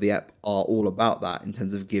of the app are all about that, in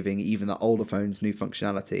terms of giving even the older phones new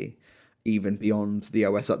functionality, even beyond the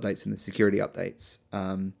OS updates and the security updates.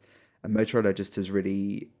 And Motorola just has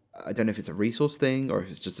really... I don't know if it's a resource thing or if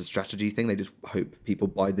it's just a strategy thing. They just hope people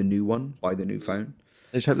buy the new phone.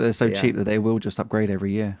 They just hope that they're so cheap that they will just upgrade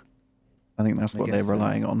every year. I think that's what they're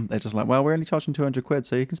relying on. They're just like, well, we're only charging 200 quid,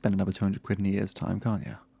 so you can spend another 200 quid in a year's time, can't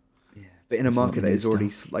you? Yeah, but in a market that is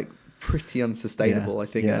already like pretty unsustainable, I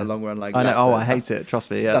think in the long run. Like, I know. I hate it.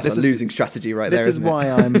 Trust me. Yeah, that's a losing strategy right there. This is why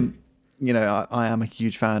I'm. I am a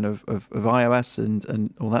huge fan of iOS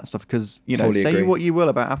and all that stuff, because say agree. What you will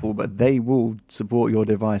about Apple, but they will support your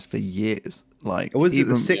device for years. Like, was it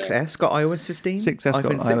the 6S got iOS 15? 6S got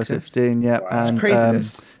iOS 15, yeah. Wow. And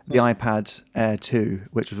craziness. The iPad Air 2,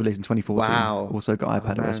 which was released in 2014, also got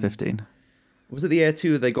iPad OS 15. Was it the Air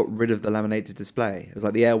 2 they got rid of the laminated display? It was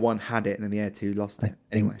like the Air 1 had it and then the Air 2 lost it.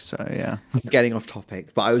 Anyway, so yeah. Getting off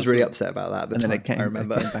topic, but I was really upset about that. And then it came, I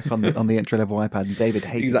remember. It came back on the entry level iPad, and David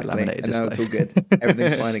hated the laminated display. And now it's all good.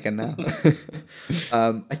 Everything's fine again now.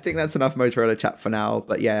 I think that's enough Motorola chat for now.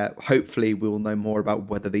 But yeah, hopefully we'll know more about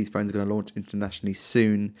whether these phones are going to launch internationally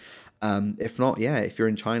soon. If not, if you're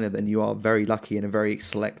in China, then you are very lucky in a very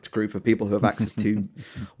select group of people who have access to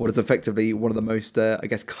what is effectively one of the most,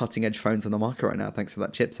 cutting edge phones on the market right now, thanks to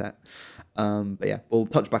that chipset. But yeah, we'll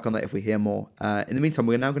touch back on that if we hear more. In the meantime,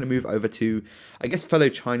 we're now going to move over to, fellow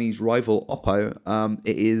Chinese rival Oppo.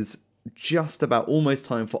 It is just about almost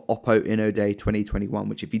time for Oppo Inno Day 2021,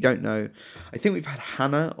 which, if you don't know, I think we've had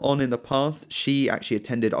Hannah on in the past. She actually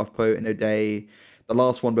attended Oppo Inno Day, the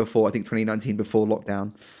last one before, I think 2019, before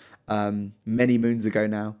lockdown. Many moons ago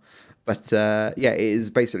now, but it is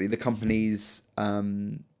basically the company's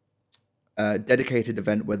dedicated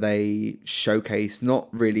event where they showcase not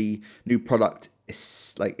really new product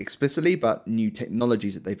explicitly, but new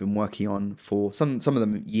technologies that they've been working on for some of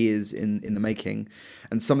them years in the making,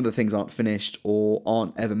 and some of the things aren't finished or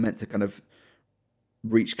aren't ever meant to kind of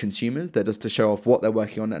reach consumers. They're just to show off what they're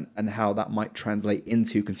working on and how that might translate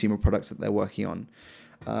into consumer products that they're working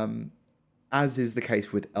on. As is the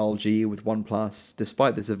case with LG, with OnePlus,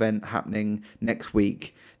 despite this event happening next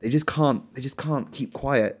week, they just can't keep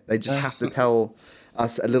quiet. They just have to tell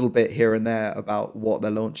us a little bit here and there about what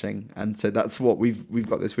they're launching. And so that's what we've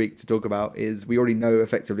got this week to talk about. Is we already know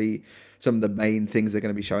effectively some of the main things they're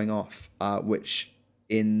going to be showing off, which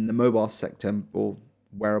in the mobile sector, or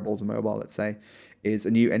wearables and mobile, let's say, is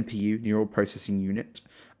a new NPU, neural processing unit.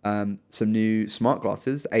 Some new smart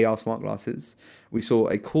glasses, AR smart glasses. We saw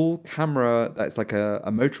a cool camera that's like a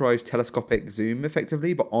motorized telescopic zoom,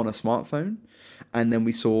 effectively, but on a smartphone. And then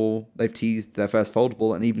we saw they've teased their first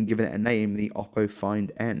foldable and even given it a name, the Oppo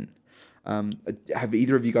Find N. Have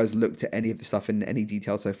either of you guys looked at any of the stuff in any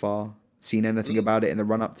detail so far? Seen anything about it in the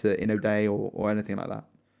run up to Inno Day or anything like that?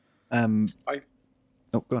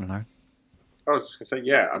 Go on, Aaron. I was just going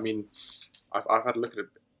to say, I mean, I've had a look at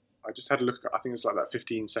I just had a look at, I think it's like that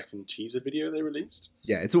 15-second teaser video they released.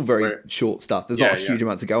 Yeah, it's all very short stuff. There's not a huge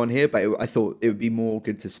amount to go on here, but I thought it would be more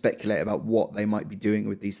good to speculate about what they might be doing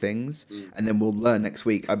with these things. And then we'll learn next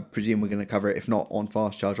week. I presume we're going to cover it, if not on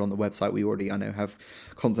Fast Charge on the website. We already, I know, have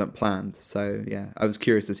content planned. So yeah, I was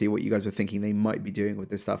curious to see what you guys were thinking they might be doing with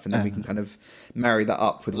this stuff. And then we can kind of marry that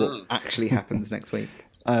up with what actually happens next week.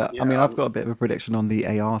 I mean, I've got a bit of a prediction on the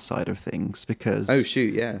AR side of things because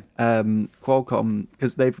Qualcomm,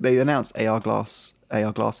 because they announced AR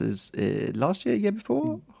glasses last year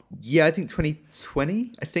before. Yeah, I think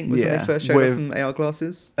 2020. I think was when they first showed us some AR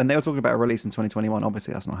glasses, and they were talking about a release in 2021.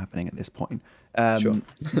 Obviously, that's not happening at this point.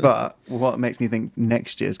 But what makes me think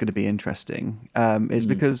next year is going to be interesting is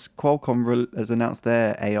because Qualcomm has announced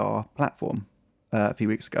their AR platform a few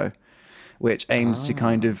weeks ago, which aims to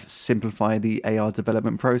kind of simplify the AR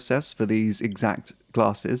development process for these exact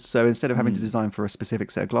glasses. So instead of having to design for a specific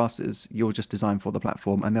set of glasses, you'll just design for the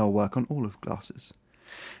platform and they'll work on all of glasses.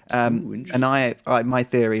 And my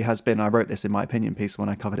theory has been, I wrote this in my opinion piece when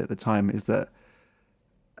I covered it at the time, is that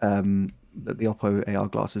that the Oppo AR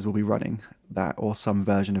glasses will be running that or some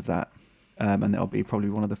version of that. And that'll be probably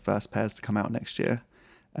one of the first pairs to come out next year.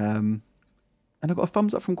 And I got a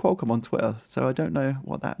thumbs up from Qualcomm on Twitter, so I don't know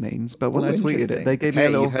what that means. But when I tweeted it, they gave me a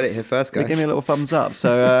little. You heard it here first, guys. They gave me a little thumbs up.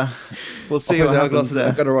 So we'll see what happens.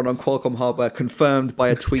 I'm going to run on Qualcomm hardware, confirmed by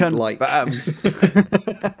a tweet like. I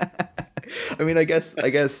mean, I guess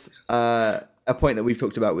a point that we've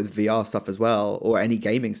talked about with VR stuff as well, or any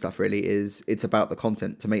gaming stuff really, is it's about the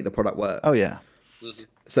content to make the product work. Oh yeah.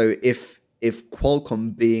 So if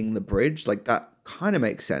Qualcomm being the bridge, like that kind of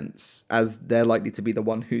makes sense, as they're likely to be the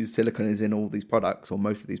one whose silicon is in all these products or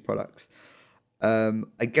most of these products.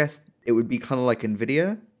 I guess it would be kind of like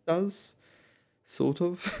Nvidia does, sort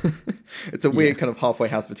of. It's a weird kind of halfway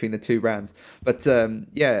house between the two brands. But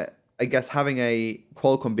I guess having a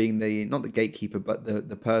Qualcomm being not the gatekeeper, but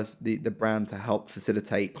the brand to help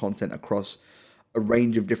facilitate content across a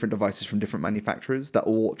range of different devices from different manufacturers that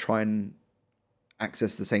all try and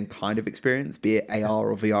access the same kind of experience, be it AR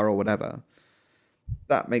or VR or whatever.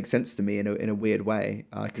 That makes sense to me in a weird way.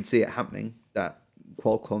 I can see it happening, that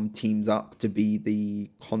Qualcomm teams up to be the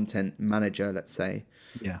content manager, let's say.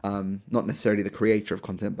 Yeah. Not necessarily the creator of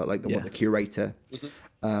content, but like the curator.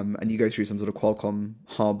 And you go through some sort of Qualcomm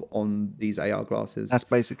hub on these AR glasses. That's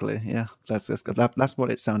basically, that's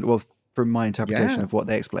what it sounded. Well, from my interpretation of what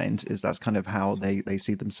they explained, is that's kind of how they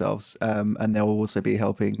see themselves. And they'll also be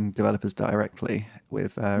helping developers directly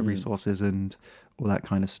with resources and all that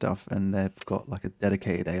kind of stuff. And they've got like a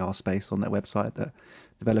dedicated AR space on their website that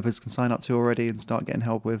developers can sign up to already and start getting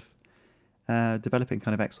help with developing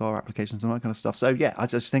kind of XR applications and all that kind of stuff. So yeah, I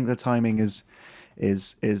just think the timing is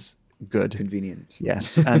good. Convenient.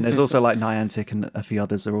 Yes. And there's also like Niantic and a few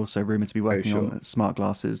others are also rumored to be working on smart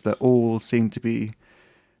glasses that all seem to be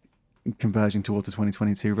converging towards the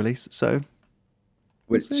 2022 release. So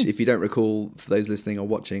which, if you don't recall, for those listening or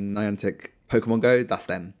watching, Niantic Pokemon Go, that's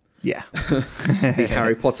them. Yeah. The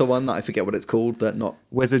Harry Potter one that I forget what it's called, that not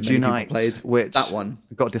Wizards Unite played, which that one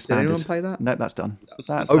got disbanded. Did anyone play that? No, that's done.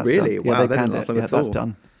 That's really? Done. Wow, they canned it. That's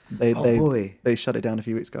done. They shut it down a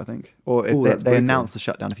few weeks ago, I think. Or they announced the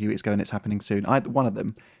shutdown a few weeks ago and it's happening soon. One of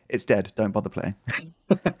them, it's dead. Don't bother playing.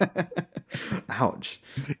 Ouch.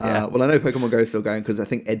 Well, I know Pokemon Go is still going because I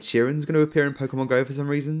think Ed Sheeran's going to appear in Pokemon Go for some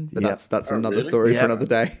reason. But that's another story for another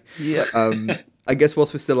day. Yeah. I guess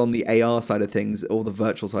whilst we're still on the AR side of things, or the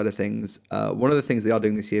virtual side of things, one of the things they are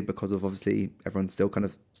doing this year, because of obviously everyone's still kind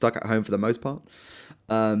of stuck at home for the most part,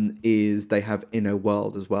 is they have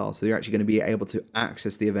InnoWorld as well. So you're actually going to be able to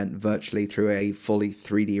access the event virtually through a fully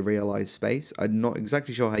 3D realized space. I'm not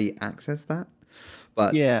exactly sure how you access that.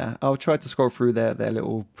 But yeah, I'll try to scroll through their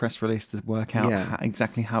little press release to work out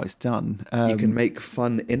exactly how it's done. You can make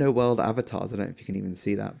fun InnoWorld avatars. I don't know if you can even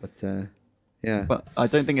see that, but yeah. But I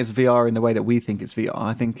don't think it's VR in the way that we think it's VR.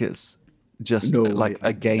 I think it's just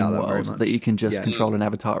a game world that you can just control an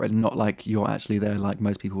avatar and not like you're actually there like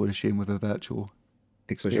most people would assume with a virtual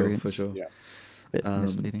experience. For sure. Yeah. Bit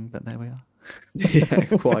misleading, but there we are. Yeah,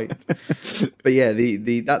 quite. But yeah,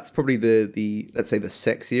 the that's probably the let's say the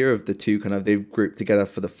sexier of the two kind of, they've grouped together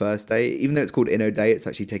for the first day. Even though it's called Inno Day, it's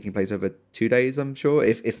actually taking place over 2 days, I'm sure,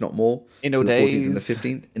 if not more. Inno so Days. The 14th and the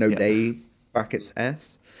 15th. Inno Day brackets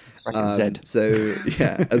S. Z. So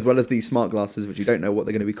yeah, as well as these smart glasses, which you don't know what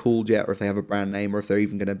they're going to be called yet, or if they have a brand name, or if they're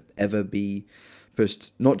even going to ever be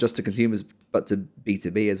pushed not just to consumers but to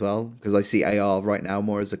B2B as well. Because I see AR right now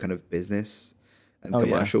more as a kind of business and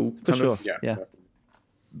commercial kind of. Yeah.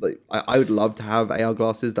 Like I would love to have AR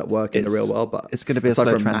glasses that work in the real world, but it's going to be a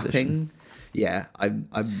slow transition. Mapping, yeah, I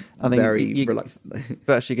think very reluctant.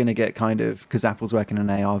 We're actually going to get kind of, because Apple's working on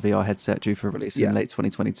an AR VR headset due for release in late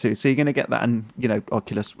 2022. So you're going to get that, and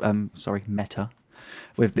Oculus, Meta,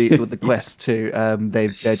 with the Quest 2,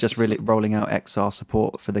 they're just really rolling out XR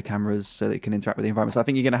support for the cameras so they can interact with the environment. So I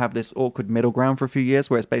think you're going to have this awkward middle ground for a few years,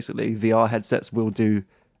 where it's basically VR headsets will do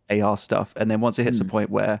AR stuff, and then once it hits a point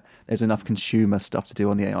where there's enough consumer stuff to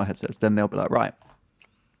do on the AR headsets, then they'll be like, right,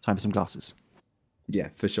 time for some glasses. Yeah,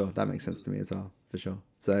 for sure. That makes sense to me as well, for sure.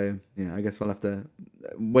 So, I guess we'll have to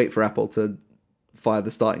wait for Apple to fire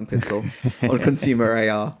the starting pistol on consumer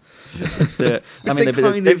AR. Let's do it. I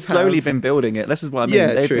mean, they've slowly been building it. This is what I mean.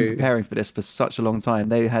 Yeah, they've been preparing for this for such a long time.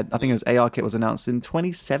 They had, I think it was ARKit was announced in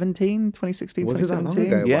 2017, 2016, was 2017. It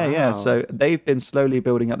that long ago? Yeah, wow. yeah. So they've been slowly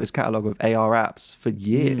building up this catalog of AR apps for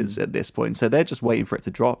years at this point. So they're just waiting for it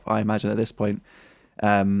to drop, I imagine, at this point.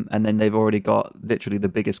 And then they've already got literally the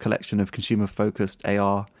biggest collection of consumer-focused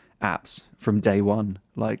AR apps from day one.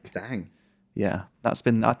 Like, dang. Yeah, I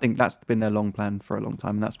think that's been their long plan for a long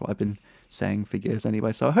time, and that's what I've been saying for years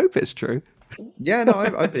anyway. So I hope it's true. Yeah, no,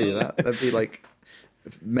 I believe that. That'd be like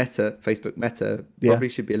Facebook Meta probably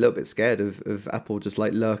should be a little bit scared of Apple just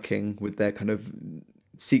like lurking with their kind of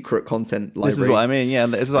secret content library. This is what I mean. Yeah,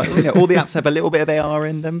 it's like all the apps have a little bit of AR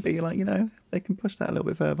in them, but you're like, they can push that a little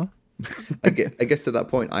bit further. I guess to that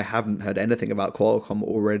point, I haven't heard anything about Qualcomm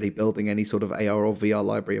already building any sort of AR or VR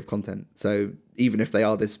library of content. So even if they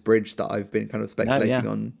are this bridge that I've been kind of speculating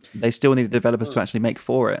on, they still need developers to actually make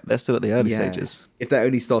for it. They're still at the early stages. If they're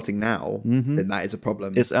only starting now, then that is a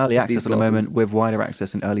problem. It's early access at the moment with wider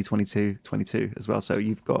access in early 2022 as well. So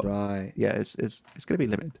you've got it's going to be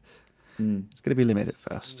limited. It's going to be limited at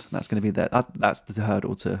first. That's going to be that's the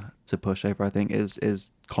hurdle to push over, I think,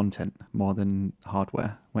 is content more than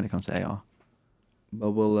hardware when it comes to AR.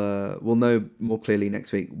 Well, we'll know more clearly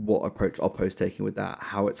next week what approach Oppo's taking with that,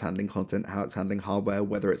 how it's handling content, how it's handling hardware,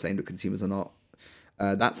 whether it's aimed at consumers or not.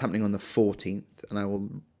 That's happening on the 14th, and I will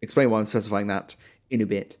explain why I'm specifying that in a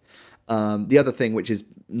bit. The other thing, which is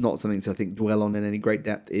not something to, I think, dwell on in any great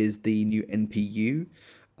depth, is the new NPU.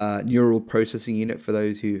 Neural processing unit, for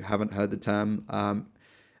those who haven't heard the term.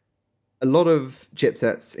 A lot of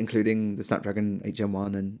chipsets, including the Snapdragon 8 Gen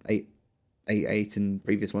 1 and 888 and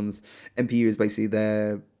previous ones, NPU is basically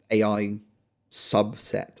their AI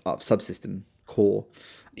subsystem core.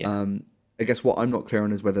 Yeah. I guess what I'm not clear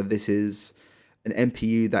on is whether this is an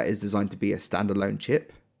NPU that is designed to be a standalone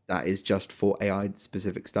chip that is just for AI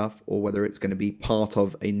specific stuff, or whether it's going to be part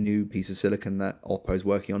of a new piece of silicon that Oppo is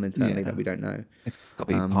working on internally that we don't know. It's got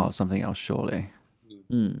to be part of something else, surely.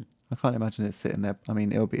 I can't imagine it sitting there. I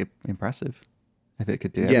mean, it would be impressive if it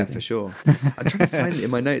could do everything. Yeah, for sure. I'm trying to find it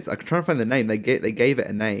in my notes. I can try to find the name. They gave it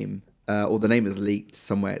a name, or the name is leaked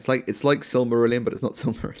somewhere. It's like Silmarillion, but it's not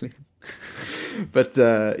Silmarillion. But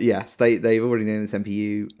yes, they've already named this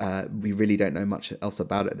NPU. We really don't know much else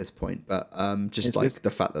about it at this point, but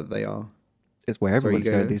the fact that they are. It's where everyone's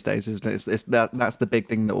going these days, isn't it? It's that's the big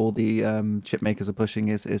thing that all the chip makers are pushing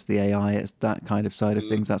is the AI. It's that kind of side of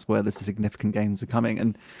things. That's where the significant gains are coming.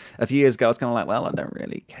 And a few years ago, I was kind of like, well, I don't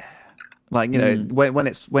really care. Like, when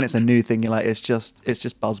it's a new thing, you're like, it's just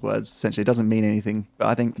buzzwords. Essentially, it doesn't mean anything. But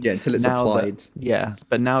I think until it's applied.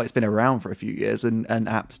 But now it's been around for a few years, and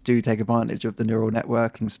apps do take advantage of the neural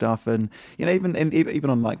networking stuff. And even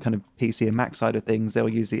on like kind of PC and Mac side of things, they'll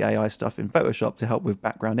use the AI stuff in Photoshop to help with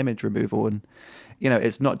background image removal. And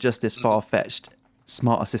it's not just this far fetched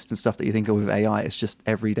smart assistant stuff that you think of with AI. It's just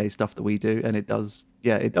everyday stuff that we do, and it does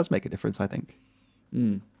make a difference, I think.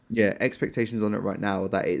 Yeah, expectations on it right now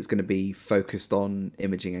that it's going to be focused on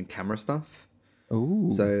imaging and camera stuff. Ooh.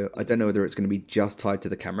 So I don't know whether it's going to be just tied to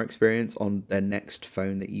the camera experience on their next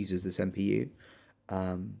phone that uses this NPU.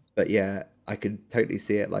 But yeah, I could totally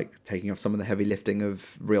see it like taking off some of the heavy lifting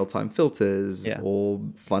of real-time filters or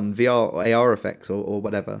fun VR or AR effects or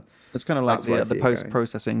whatever. It's kind of like the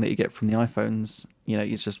post-processing that you get from the iPhones.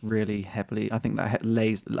 It's just really heavily, I think that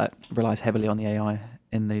relies heavily on the AI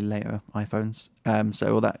in the later iPhones.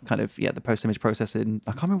 So all that kind of, the post-image processing,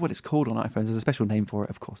 I can't remember what it's called on iPhones. There's a special name for it,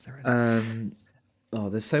 of course there is.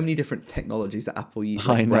 There's so many different technologies that Apple uses.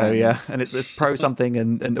 I know, and it's pro something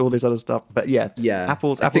and all this other stuff. But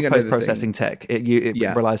Apple's post-processing tech,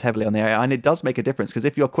 it relies heavily on the AI, and it does make a difference because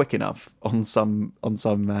if you're quick enough on some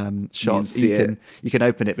shots, you can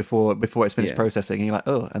open it before it's finished processing, and you're like,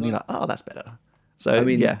 you're like, that's better. So I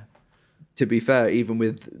mean, to be fair, even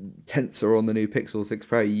with Tensor on the new Pixel 6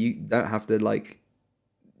 Pro, you don't have to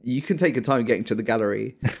you can take your time getting to the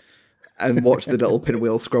gallery and watch the little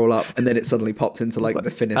pinwheel scroll up, and then it suddenly pops into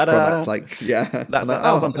the finished product. That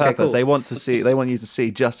was on purpose. Cool. They want you to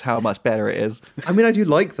see just how much better it is. I mean, I do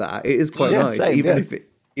like that. It is quite nice, even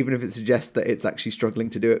even if it suggests that it's actually struggling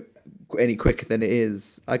to do it any quicker than it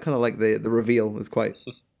is. I kind of like the reveal. It's quite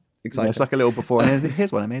exciting. It's like a little before. And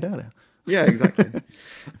here's what I made earlier. Yeah, exactly.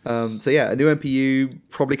 So yeah, a new NPU,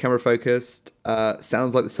 probably camera focused.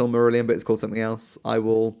 Sounds like the Silmarillion, but it's called something else. I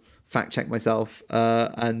will fact check myself,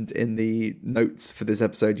 and in the notes for this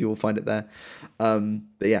episode, you will find it there.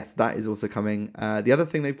 But yes, that is also coming. The other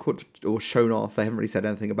thing they've caught or shown off, they haven't really said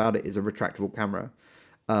anything about it, is a retractable camera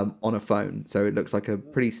on a phone. So it looks like a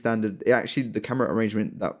pretty standard. Actually, the camera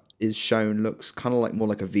arrangement that is shown looks kind of like more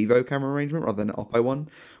like a Vivo camera arrangement rather than an Oppo one,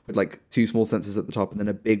 with like two small sensors at the top and then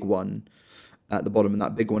a big one at the bottom, and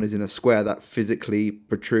that big one is in a square that physically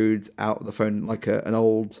protrudes out of the phone like an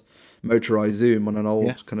old motorized zoom on an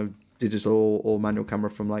old kind of digital or manual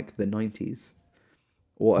camera from like the 90s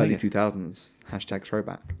or early 2000s. Hashtag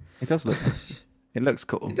throwback. It does look nice. It looks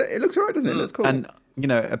cool. It looks alright, doesn't it? It looks cool. And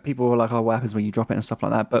people were like, "Oh, what happens when you drop it and stuff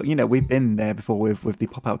like that?" But we've been there before with the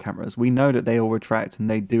pop-out cameras. We know that they all retract and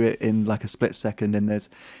they do it in like a split second. And there's,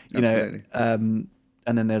 and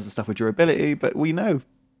then there's the stuff with durability. But we know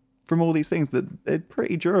from all these things that they're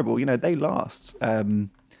pretty durable. They last.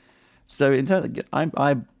 So in terms,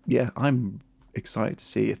 I'm excited to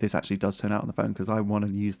see if this actually does turn out on the phone, because I want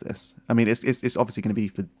to use this. I mean, it's obviously going to be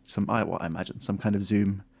for some, I imagine, some kind of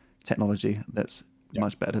zoom technology that's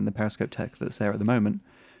much better than the periscope tech that's there at the moment.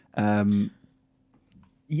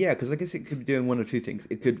 Yeah, because I guess it could be doing one of two things.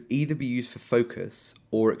 It could either be used for focus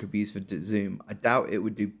or it could be used for zoom. I doubt it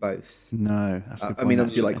would do both. No, that's a good point, I mean,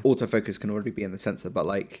 obviously, like autofocus can already be in the sensor, but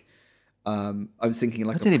like, I was thinking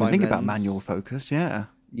like I didn't even think about manual focus.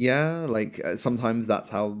 Yeah, like sometimes that's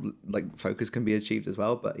how like focus can be achieved as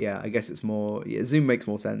well. But yeah, I guess it's more zoom makes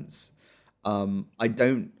more sense. I'm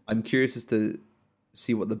curious as to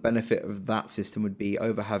see what the benefit of that system would be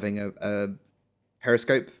over having a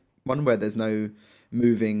periscope one where there's no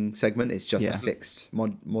moving segment. It's just a fixed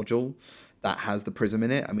module that has the prism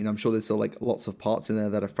in it. I mean, I'm sure there's still like lots of parts in there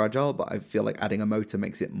that are fragile, but I feel like adding a motor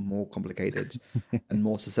makes it more complicated and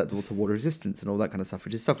more susceptible to water resistance and all that kind of stuff,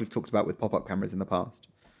 which is stuff we've talked about with pop-up cameras in the past.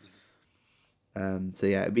 So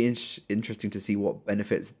yeah, it'd be interesting to see what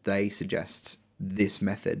benefits they suggest this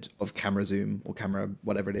method of camera zoom or camera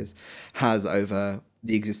whatever it is has over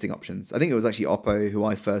the existing options. I think it was actually Oppo who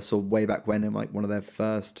I first saw way back when in like one of their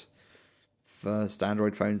first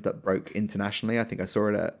Android phones that broke internationally. I think I saw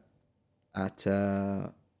it at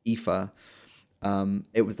IFA.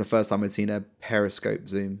 It was the first time I'd seen a periscope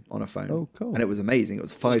zoom on a phone. Oh, cool. And it was amazing. It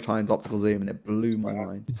was 5 times optical zoom and it blew my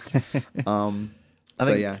mind.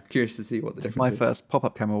 So yeah, curious to see what the difference my is. My first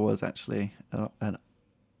pop-up camera was actually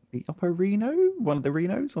the Oppo Reno, one of the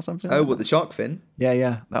Renos or something. Oh, what, the shark fin? Yeah.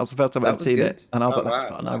 That was the first time I'd seen it. And I was like, that's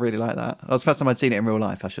fun. I really like that. That was the first time I'd seen it in real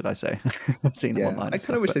life, should I say. I'd seen it online. I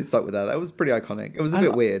kind of wish they'd stuck with that. That was pretty iconic. It was a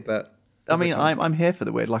bit weird, but... I mean, I'm here for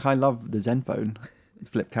the weird. Like, I love the Zenfone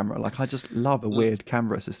flip camera. Like, I just love a weird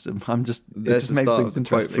camera system. It just makes things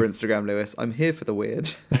interesting. Quote for Instagram, Lewis. I'm here for the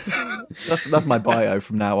weird. That's my bio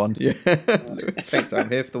from now on. Yeah. Thanks, I'm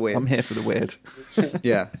here for the weird. I'm here for the weird.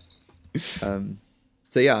 Yeah.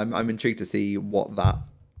 So yeah, I'm intrigued to see what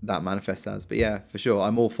that manifests as. But yeah, for sure,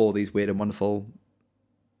 I'm all for these weird and wonderful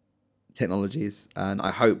technologies, and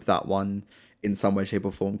I hope that one, in some way, shape,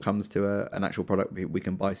 or form, comes to an actual product we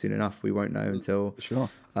can buy soon enough. We won't know until. Sure.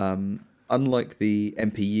 Unlike the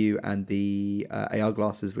NPU and the AR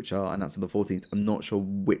glasses, which are announced on the 14th, I'm not sure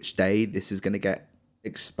which day this is going to get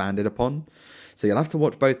expanded upon. So you'll have to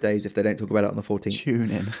watch both days if they don't talk about it on the 14th.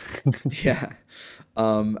 Tune in. Yeah.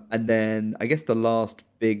 And then I guess the last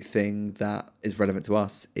big thing that is relevant to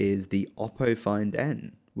us is the Oppo Find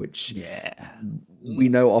N, which we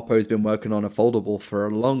know Oppo has been working on a foldable for a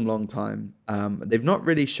long, long time. They've not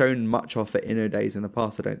really shown much off at Inno Days in the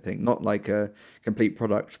past, I don't think. Not like a complete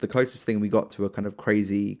product. The closest thing we got to a kind of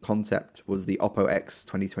crazy concept was the Oppo X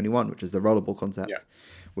 2021, which is the rollable concept,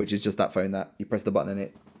 which is just that phone that you press the button and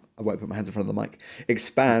it, I won't put my hands in front of the mic,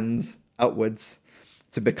 expands outwards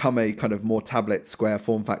to become a kind of more tablet square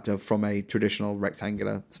form factor from a traditional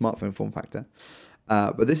rectangular smartphone form factor.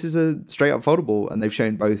 But this is a straight up foldable, and they've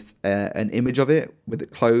shown both an image of it with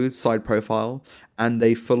it closed side profile and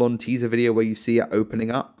a full on teaser video where you see it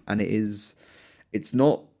opening up, and it's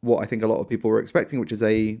not what I think a lot of people were expecting, which is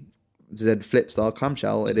a Z Flip style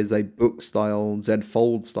clamshell. It is a book style Z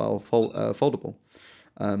Fold style foldable.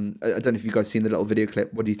 I don't know if you guys seen the little video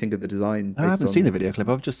clip. What do you think of the design? I haven't seen the video clip.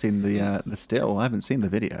 I've just seen the still. I haven't seen the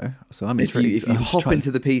video, so I'm intrigued. If you hop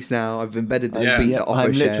into the piece now, I've embedded the tweet that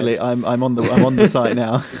Oppo shared. I'm on the site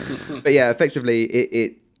now. But yeah, effectively,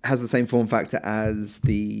 it has the same form factor as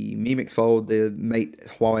the Mi Mix Fold, the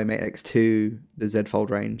Huawei Mate X2, the Z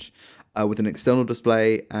Fold range, with an external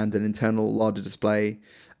display and an internal larger display.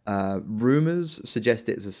 Rumors suggest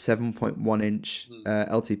it's a 7.1 inch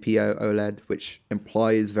LTPO OLED, which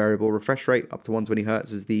implies variable refresh rate up to 120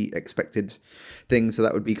 hertz is the expected thing. So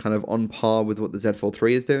that would be kind of on par with what the Z Fold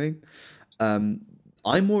 3 is doing.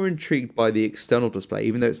 I'm more intrigued by the external display,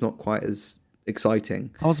 even though it's not quite as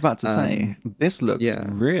exciting. I was about to say, this looks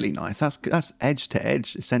really nice. That's edge to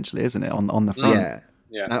edge, essentially, isn't it? On the front.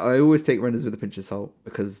 Yeah. Now, I always take renders with a pinch of salt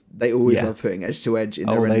because they always love putting edge to edge in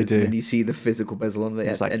their renders, and then you see the physical bezel on the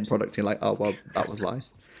end product, and you're like, oh well, that was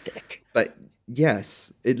nice. But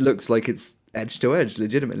yes, it looks like it's edge to edge,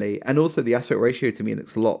 legitimately, and also the aspect ratio to me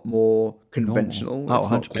looks a lot more conventional. It's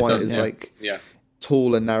not quite as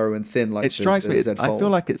tall and narrow and thin like it strikes me. I feel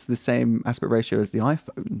like it's the same aspect ratio as the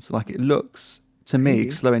iPhones. Like it looks. To me,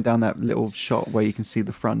 slowing down that little shot where you can see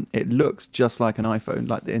the front, it looks just like an iPhone,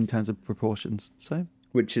 like in terms of proportions. So,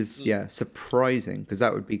 which is surprising because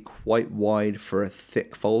that would be quite wide for a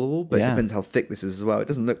thick foldable, but it depends how thick this is as well. It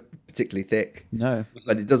doesn't look particularly thick,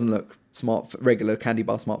 but it doesn't look regular candy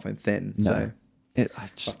bar smartphone thin. No. So I'll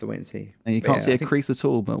have to wait and see. And you can't see a crease at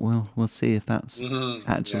all, but we'll see if that's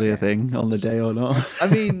actually a thing on the day or not. I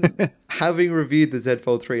mean, having reviewed the Z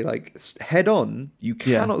Fold 3, like head on, you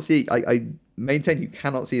cannot see. I maintain you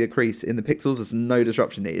cannot see the crease in the pixels. There's no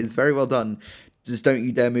disruption. It is very well done. Just don't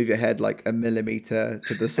you dare move your head like a millimeter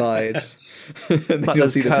to the side. It's like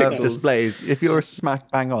those curved displays. If you're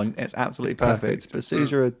smack bang on, it's absolutely perfect. But as soon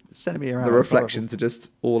as you're a centimeter out, the reflections are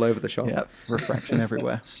just all over the shop. Yeah, refraction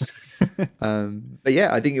everywhere. But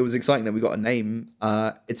yeah, I think it was exciting that we got a name.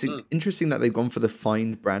 It's interesting that they've gone for the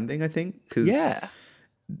Find branding, I think, because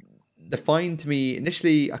the Find to me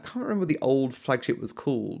initially, I can't remember what the old flagship was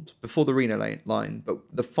called before the Reno line, but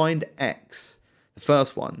the Find X, the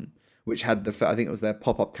first one, which had I think it was their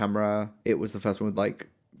pop-up camera. It was the first one with like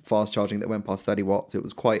fast charging that went past 30 watts. It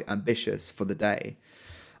was quite ambitious for the day.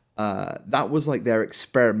 That was like their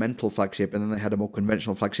experimental flagship, and then they had a more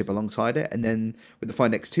conventional flagship alongside it. And then with the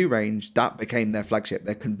Find X2 range, that became their flagship,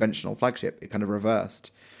 their conventional flagship. It kind of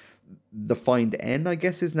reversed. The Find N, I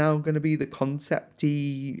guess, is now going to be the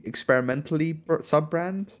concept-y, experimentally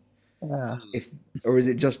sub-brand. Yeah. Or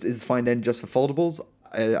is Find N just for foldables?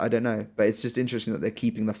 I don't know, but it's just interesting that they're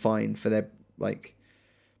keeping the Find for their like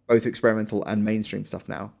both experimental and mainstream stuff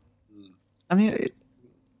now. I mean,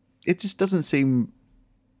 it just doesn't seem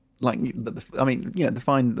like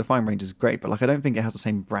the Find range is great, but like I don't think it has the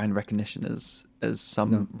same brand recognition as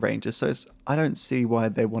some ranges. So I don't see why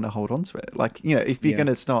they want to hold on to it. Like, if you're going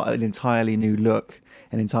to start an entirely new look,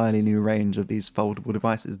 an entirely new range of these foldable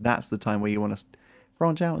devices, that's the time where you want to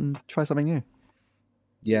branch out and try something new.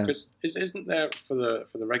 Yeah, because isn't there for the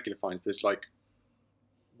regular Finds? There's like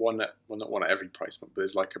not one at every price point, but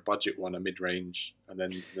there's like a budget one, a mid-range, and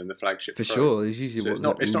then the flagship. For sure, there's usually it's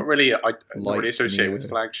not really associated with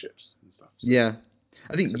flagships and stuff. So yeah,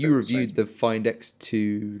 I think you reviewed the Find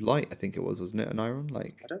X2 Lite. I think it wasn't it, an Iron?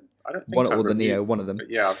 Like I don't think or the Neo, one of them.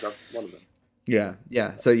 Yeah, I've one of them.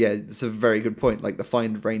 Yeah. So yeah, it's a very good point. Like the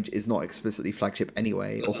Find range is not explicitly flagship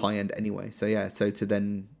anyway, or high end anyway. So yeah, so to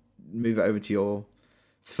then move it over to your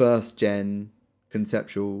first gen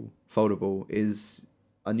conceptual foldable is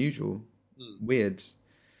unusual, weird.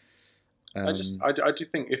 I do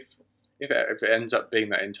think if it ends up being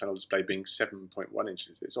that internal display being 7.1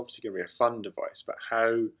 inches, it's obviously going to be a fun device. But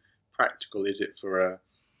how practical is it for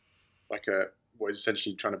what is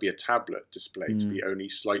essentially trying to be a tablet display to be only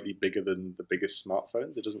slightly bigger than the biggest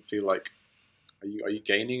smartphones? It doesn't feel like. Are you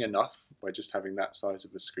gaining enough by just having that size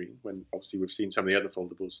of a screen? When obviously we've seen some of the other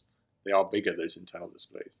foldables, they are bigger, those internal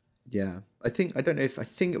displays. Yeah, I think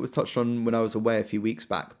it was touched on when I was away a few weeks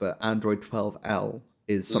back, but Android 12L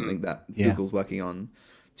is something that Google's working on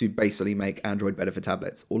to basically make Android better for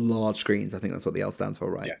tablets or large screens. I think that's what the L stands for,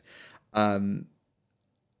 right? Yes.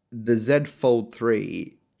 The Z Fold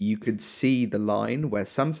 3, you could see the line where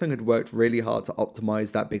Samsung had worked really hard to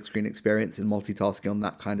optimize that big screen experience and multitasking on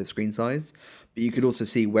that kind of screen size, but you could also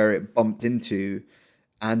see where it bumped into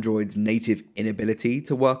Android's native inability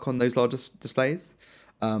to work on those larger displays.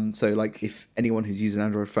 So like if anyone who's used an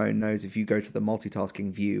Android phone knows, if you go to the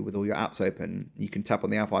multitasking view with all your apps open, you can tap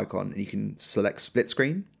on the app icon and you can select split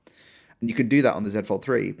screen. And you can do that on the Z Fold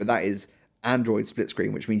 3, but that is Android split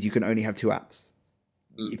screen, which means you can only have two apps.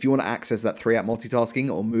 If you want to access that 3-app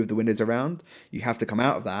multitasking or move the windows around, you have to come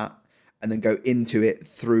out of that and then go into it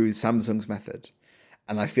through Samsung's method.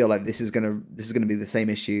 And I feel like this is gonna be the same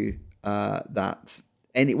issue that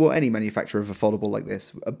any manufacturer of a foldable like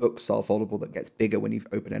this, a book style foldable that gets bigger when you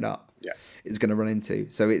open it up, is going to run into.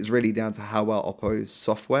 So it's really down to how well Oppo's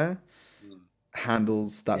software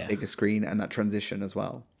handles that bigger screen and that transition as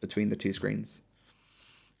well between the two screens.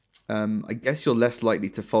 I guess you're less likely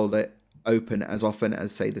to fold it open as often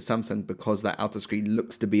as, say, the Samsung, because that outer screen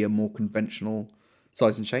looks to be a more conventional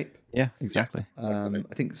size and shape. Yeah, exactly. I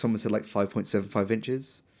think someone said like 5.75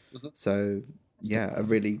 inches. So a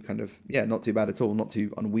really kind of not too bad at all, not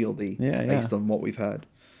too unwieldy based on what we've heard.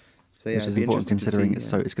 So which is important considering it's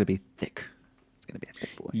going to be thick. It's going to be a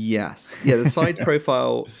thick boy. Yes, the side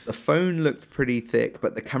profile, the phone looked pretty thick,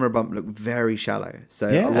 but the camera bump looked very shallow. So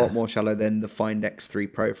a lot more shallow than the Find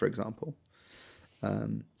X3 Pro, for example.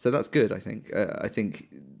 So that's good, I think. I think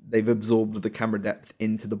they've absorbed the camera depth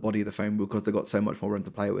into the body of the phone because they've got so much more room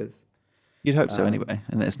to play with. You'd hope so anyway,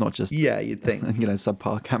 and it's not just you'd think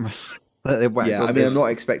subpar cameras. I mean, I'm not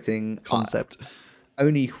expecting concept.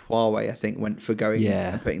 Only Huawei, I think, went for going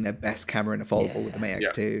and putting their best camera in a foldable with the Mate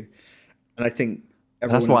X2, and I think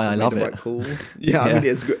everyone that's why I love it. Right call. I mean,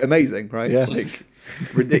 it's amazing, right? Yeah. Like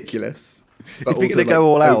ridiculous. But if you're going to go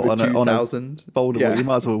all out on a foldable, you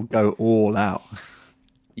might as well go all out.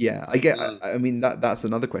 Yeah, I mean, that's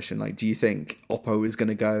another question. Like, do you think Oppo is going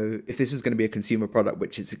to go, if this is going to be a consumer product,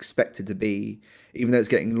 which it's expected to be, even though it's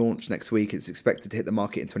getting launched next week, it's expected to hit the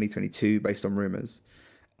market in 2022 based on rumors.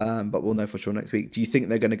 But we'll know for sure next week. Do you think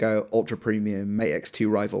they're going to go ultra premium, Mate X2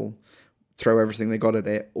 rival, throw everything they got at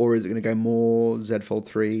it? Or is it going to go more Z Fold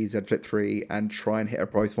 3, Z Flip 3, and try and hit a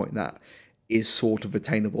price point that is sort of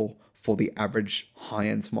attainable for the average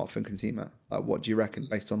high-end smartphone consumer? Like, what do you reckon,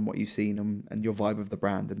 based on what you've seen and your vibe of the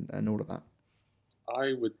brand and all of that?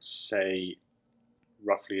 I would say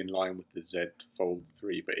roughly in line with the Z Fold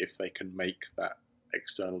 3, but if they can make that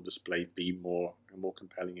external display be a more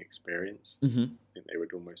compelling experience, I think they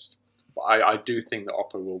would almost... But I do think that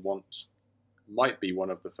Oppo might be one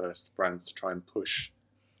of the first brands to try and push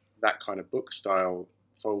that kind of book style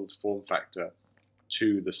fold form factor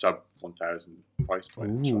to the sub 1,000 price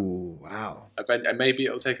point. Ooh, wow. And maybe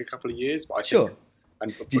it'll take a couple of years, but I think...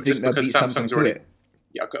 And do you think that'll be Samsung to it?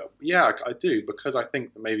 Yeah, I do, because I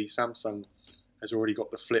think that maybe Samsung has already got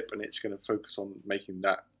the Flip and it's going to focus on making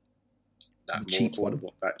that more cheap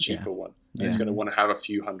affordable, that cheaper one. And it's going to want to have a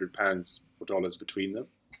few £100 or dollars between them.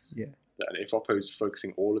 Yeah. And if Oppo's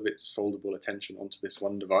focusing all of its foldable attention onto this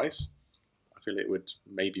one device, I feel it would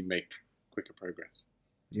maybe make quicker progress.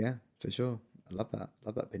 Yeah, for sure. I love that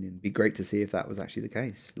opinion. It'd be great to see if that was actually the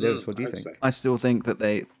case. Lewis, what do you think? So. I still think that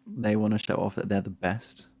they want to show off that they're the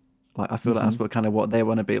best. Like, I feel like that's what they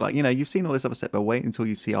want to be. Like, you've seen all this other stuff, but wait until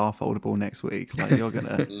you see our foldable next week. Like, you're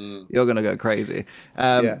gonna go crazy.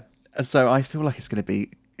 So I feel like it's gonna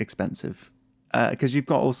be expensive. Because you've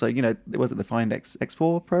got also, was it the Find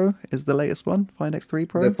X4 Pro is the latest one? Find X3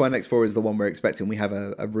 Pro? The Find X4 is the one we're expecting. We have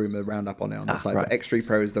a rumour roundup on it on the site. Right. But X3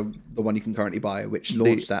 Pro is the one you can currently buy, which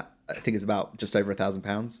launched at, I think it's about just over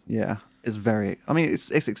 £1,000. Yeah, it's very. I mean, it's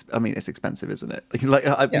expensive, isn't it?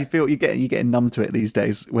 You feel you're getting numb to it these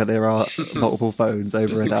days, where there are multiple phones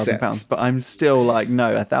over £1,000. But I'm still like,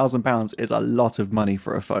 no, £1,000 is a lot of money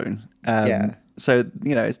for a phone. So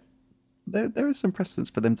it's. There is some precedence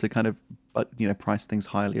for them to kind of, price things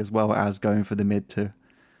highly, as well as going for the mid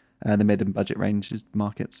and budget range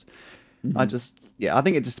markets. I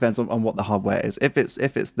think it just depends on what the hardware is. If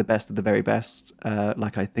it's the best of the very best,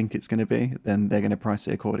 like I think it's going to be, then they're going to price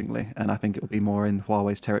it accordingly. And I think it will be more in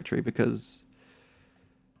Huawei's territory, because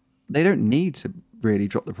they don't need to really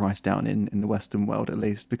drop the price down in the Western world, at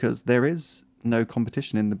least, because there is no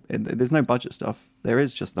competition there's no budget stuff. There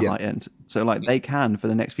is just the high end. So they can, for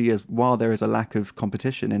the next few years, while there is a lack of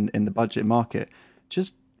competition in the budget market,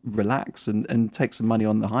 just relax and take some money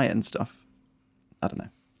on the high end stuff. I don't know.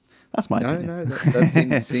 That's my opinion. No,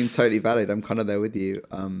 that seems totally valid. I'm kind of there with you.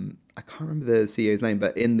 I can't remember the CEO's name,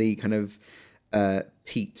 but in the kind of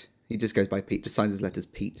Pete, he just goes by Pete, just signs his letters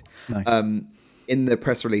Pete. Nice. In the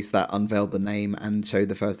press release that unveiled the name and showed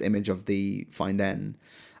the first image of the Find N,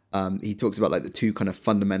 he talks about the two kind of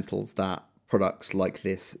fundamentals that products like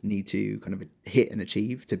this need to kind of hit and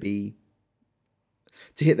achieve to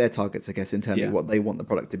hit their targets, I guess, internally, what they want the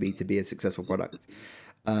product to be a successful product.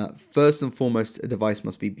 First and foremost, a device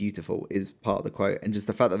must be beautiful is part of the quote. And just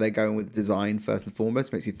the fact that they're going with design first and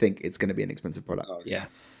foremost makes you think it's going to be an expensive product. Oh, yeah.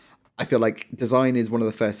 I feel like design is one of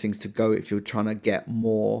the first things to go if you're trying to get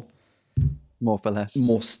more for less,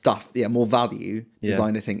 more stuff, more value.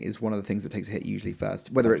 Design, I think, is one of the things that takes a hit usually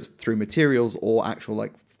first, whether it's through materials or actual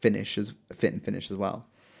fit and finish as well.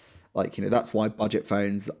 That's why budget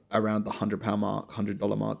phones around the £100 mark,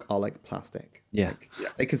 $100 mark are plastic.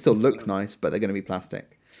 They can still look nice, but they're going to be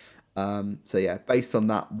plastic. Based on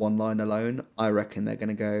that one line alone, I reckon they're going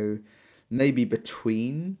to go maybe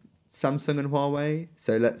between Samsung and Huawei.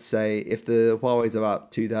 So let's say if the Huawei's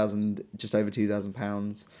about just over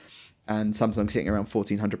 £2,000, and Samsung's hitting around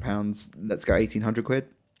 £1,400, let's go 1,800 quid,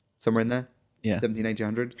 somewhere in there. Yeah, 17,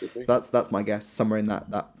 1800. So that's my guess, somewhere in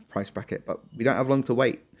that price bracket. But we don't have long to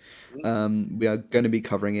wait. We are going to be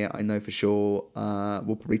covering it, I know for sure.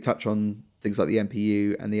 We'll probably touch on things like the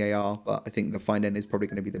NPU and the AR, but I think the Find N is probably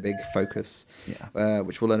going to be the big focus,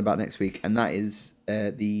 which we'll learn about next week. And that is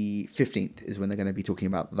the 15th is when they're going to be talking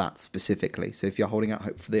about that specifically. So if you're holding out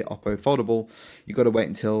hope for the Oppo Foldable, you've got to wait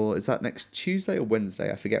until, is that next Tuesday or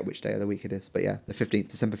Wednesday? I forget which day of the week it is, but yeah, the 15th,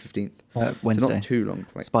 December 15th. Wednesday. So not too long to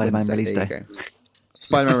wait. Spider-Man release day.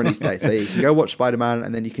 Spider-Man release day. So you can go watch Spider-Man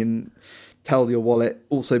and then you can tell your wallet,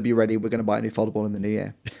 also be ready, we're going to buy a new foldable in the new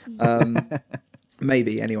year.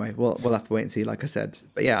 Maybe, anyway. We'll have to wait and see, like I said.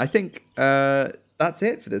 But yeah, I think that's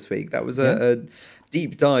it for this week. That was a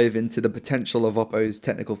deep dive into the potential of Oppo's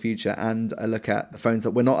technical future and a look at the phones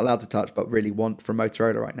that we're not allowed to touch but really want from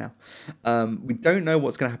Motorola right now. We don't know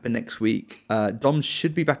what's going to happen next week. Dom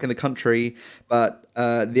should be back in the country, but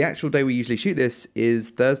the actual day we usually shoot this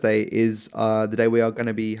is Thursday, is the day we are going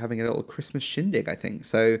to be having a little Christmas shindig, I think.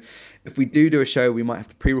 So if we do a show, we might have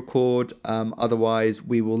to pre-record. Otherwise,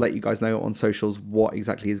 we will let you guys know on socials what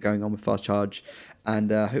exactly is going on with Fast Charge.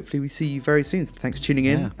 And hopefully we see you very soon. Thanks for tuning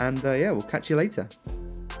in. And we'll catch you later.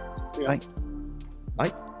 See ya.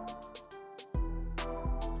 Bye.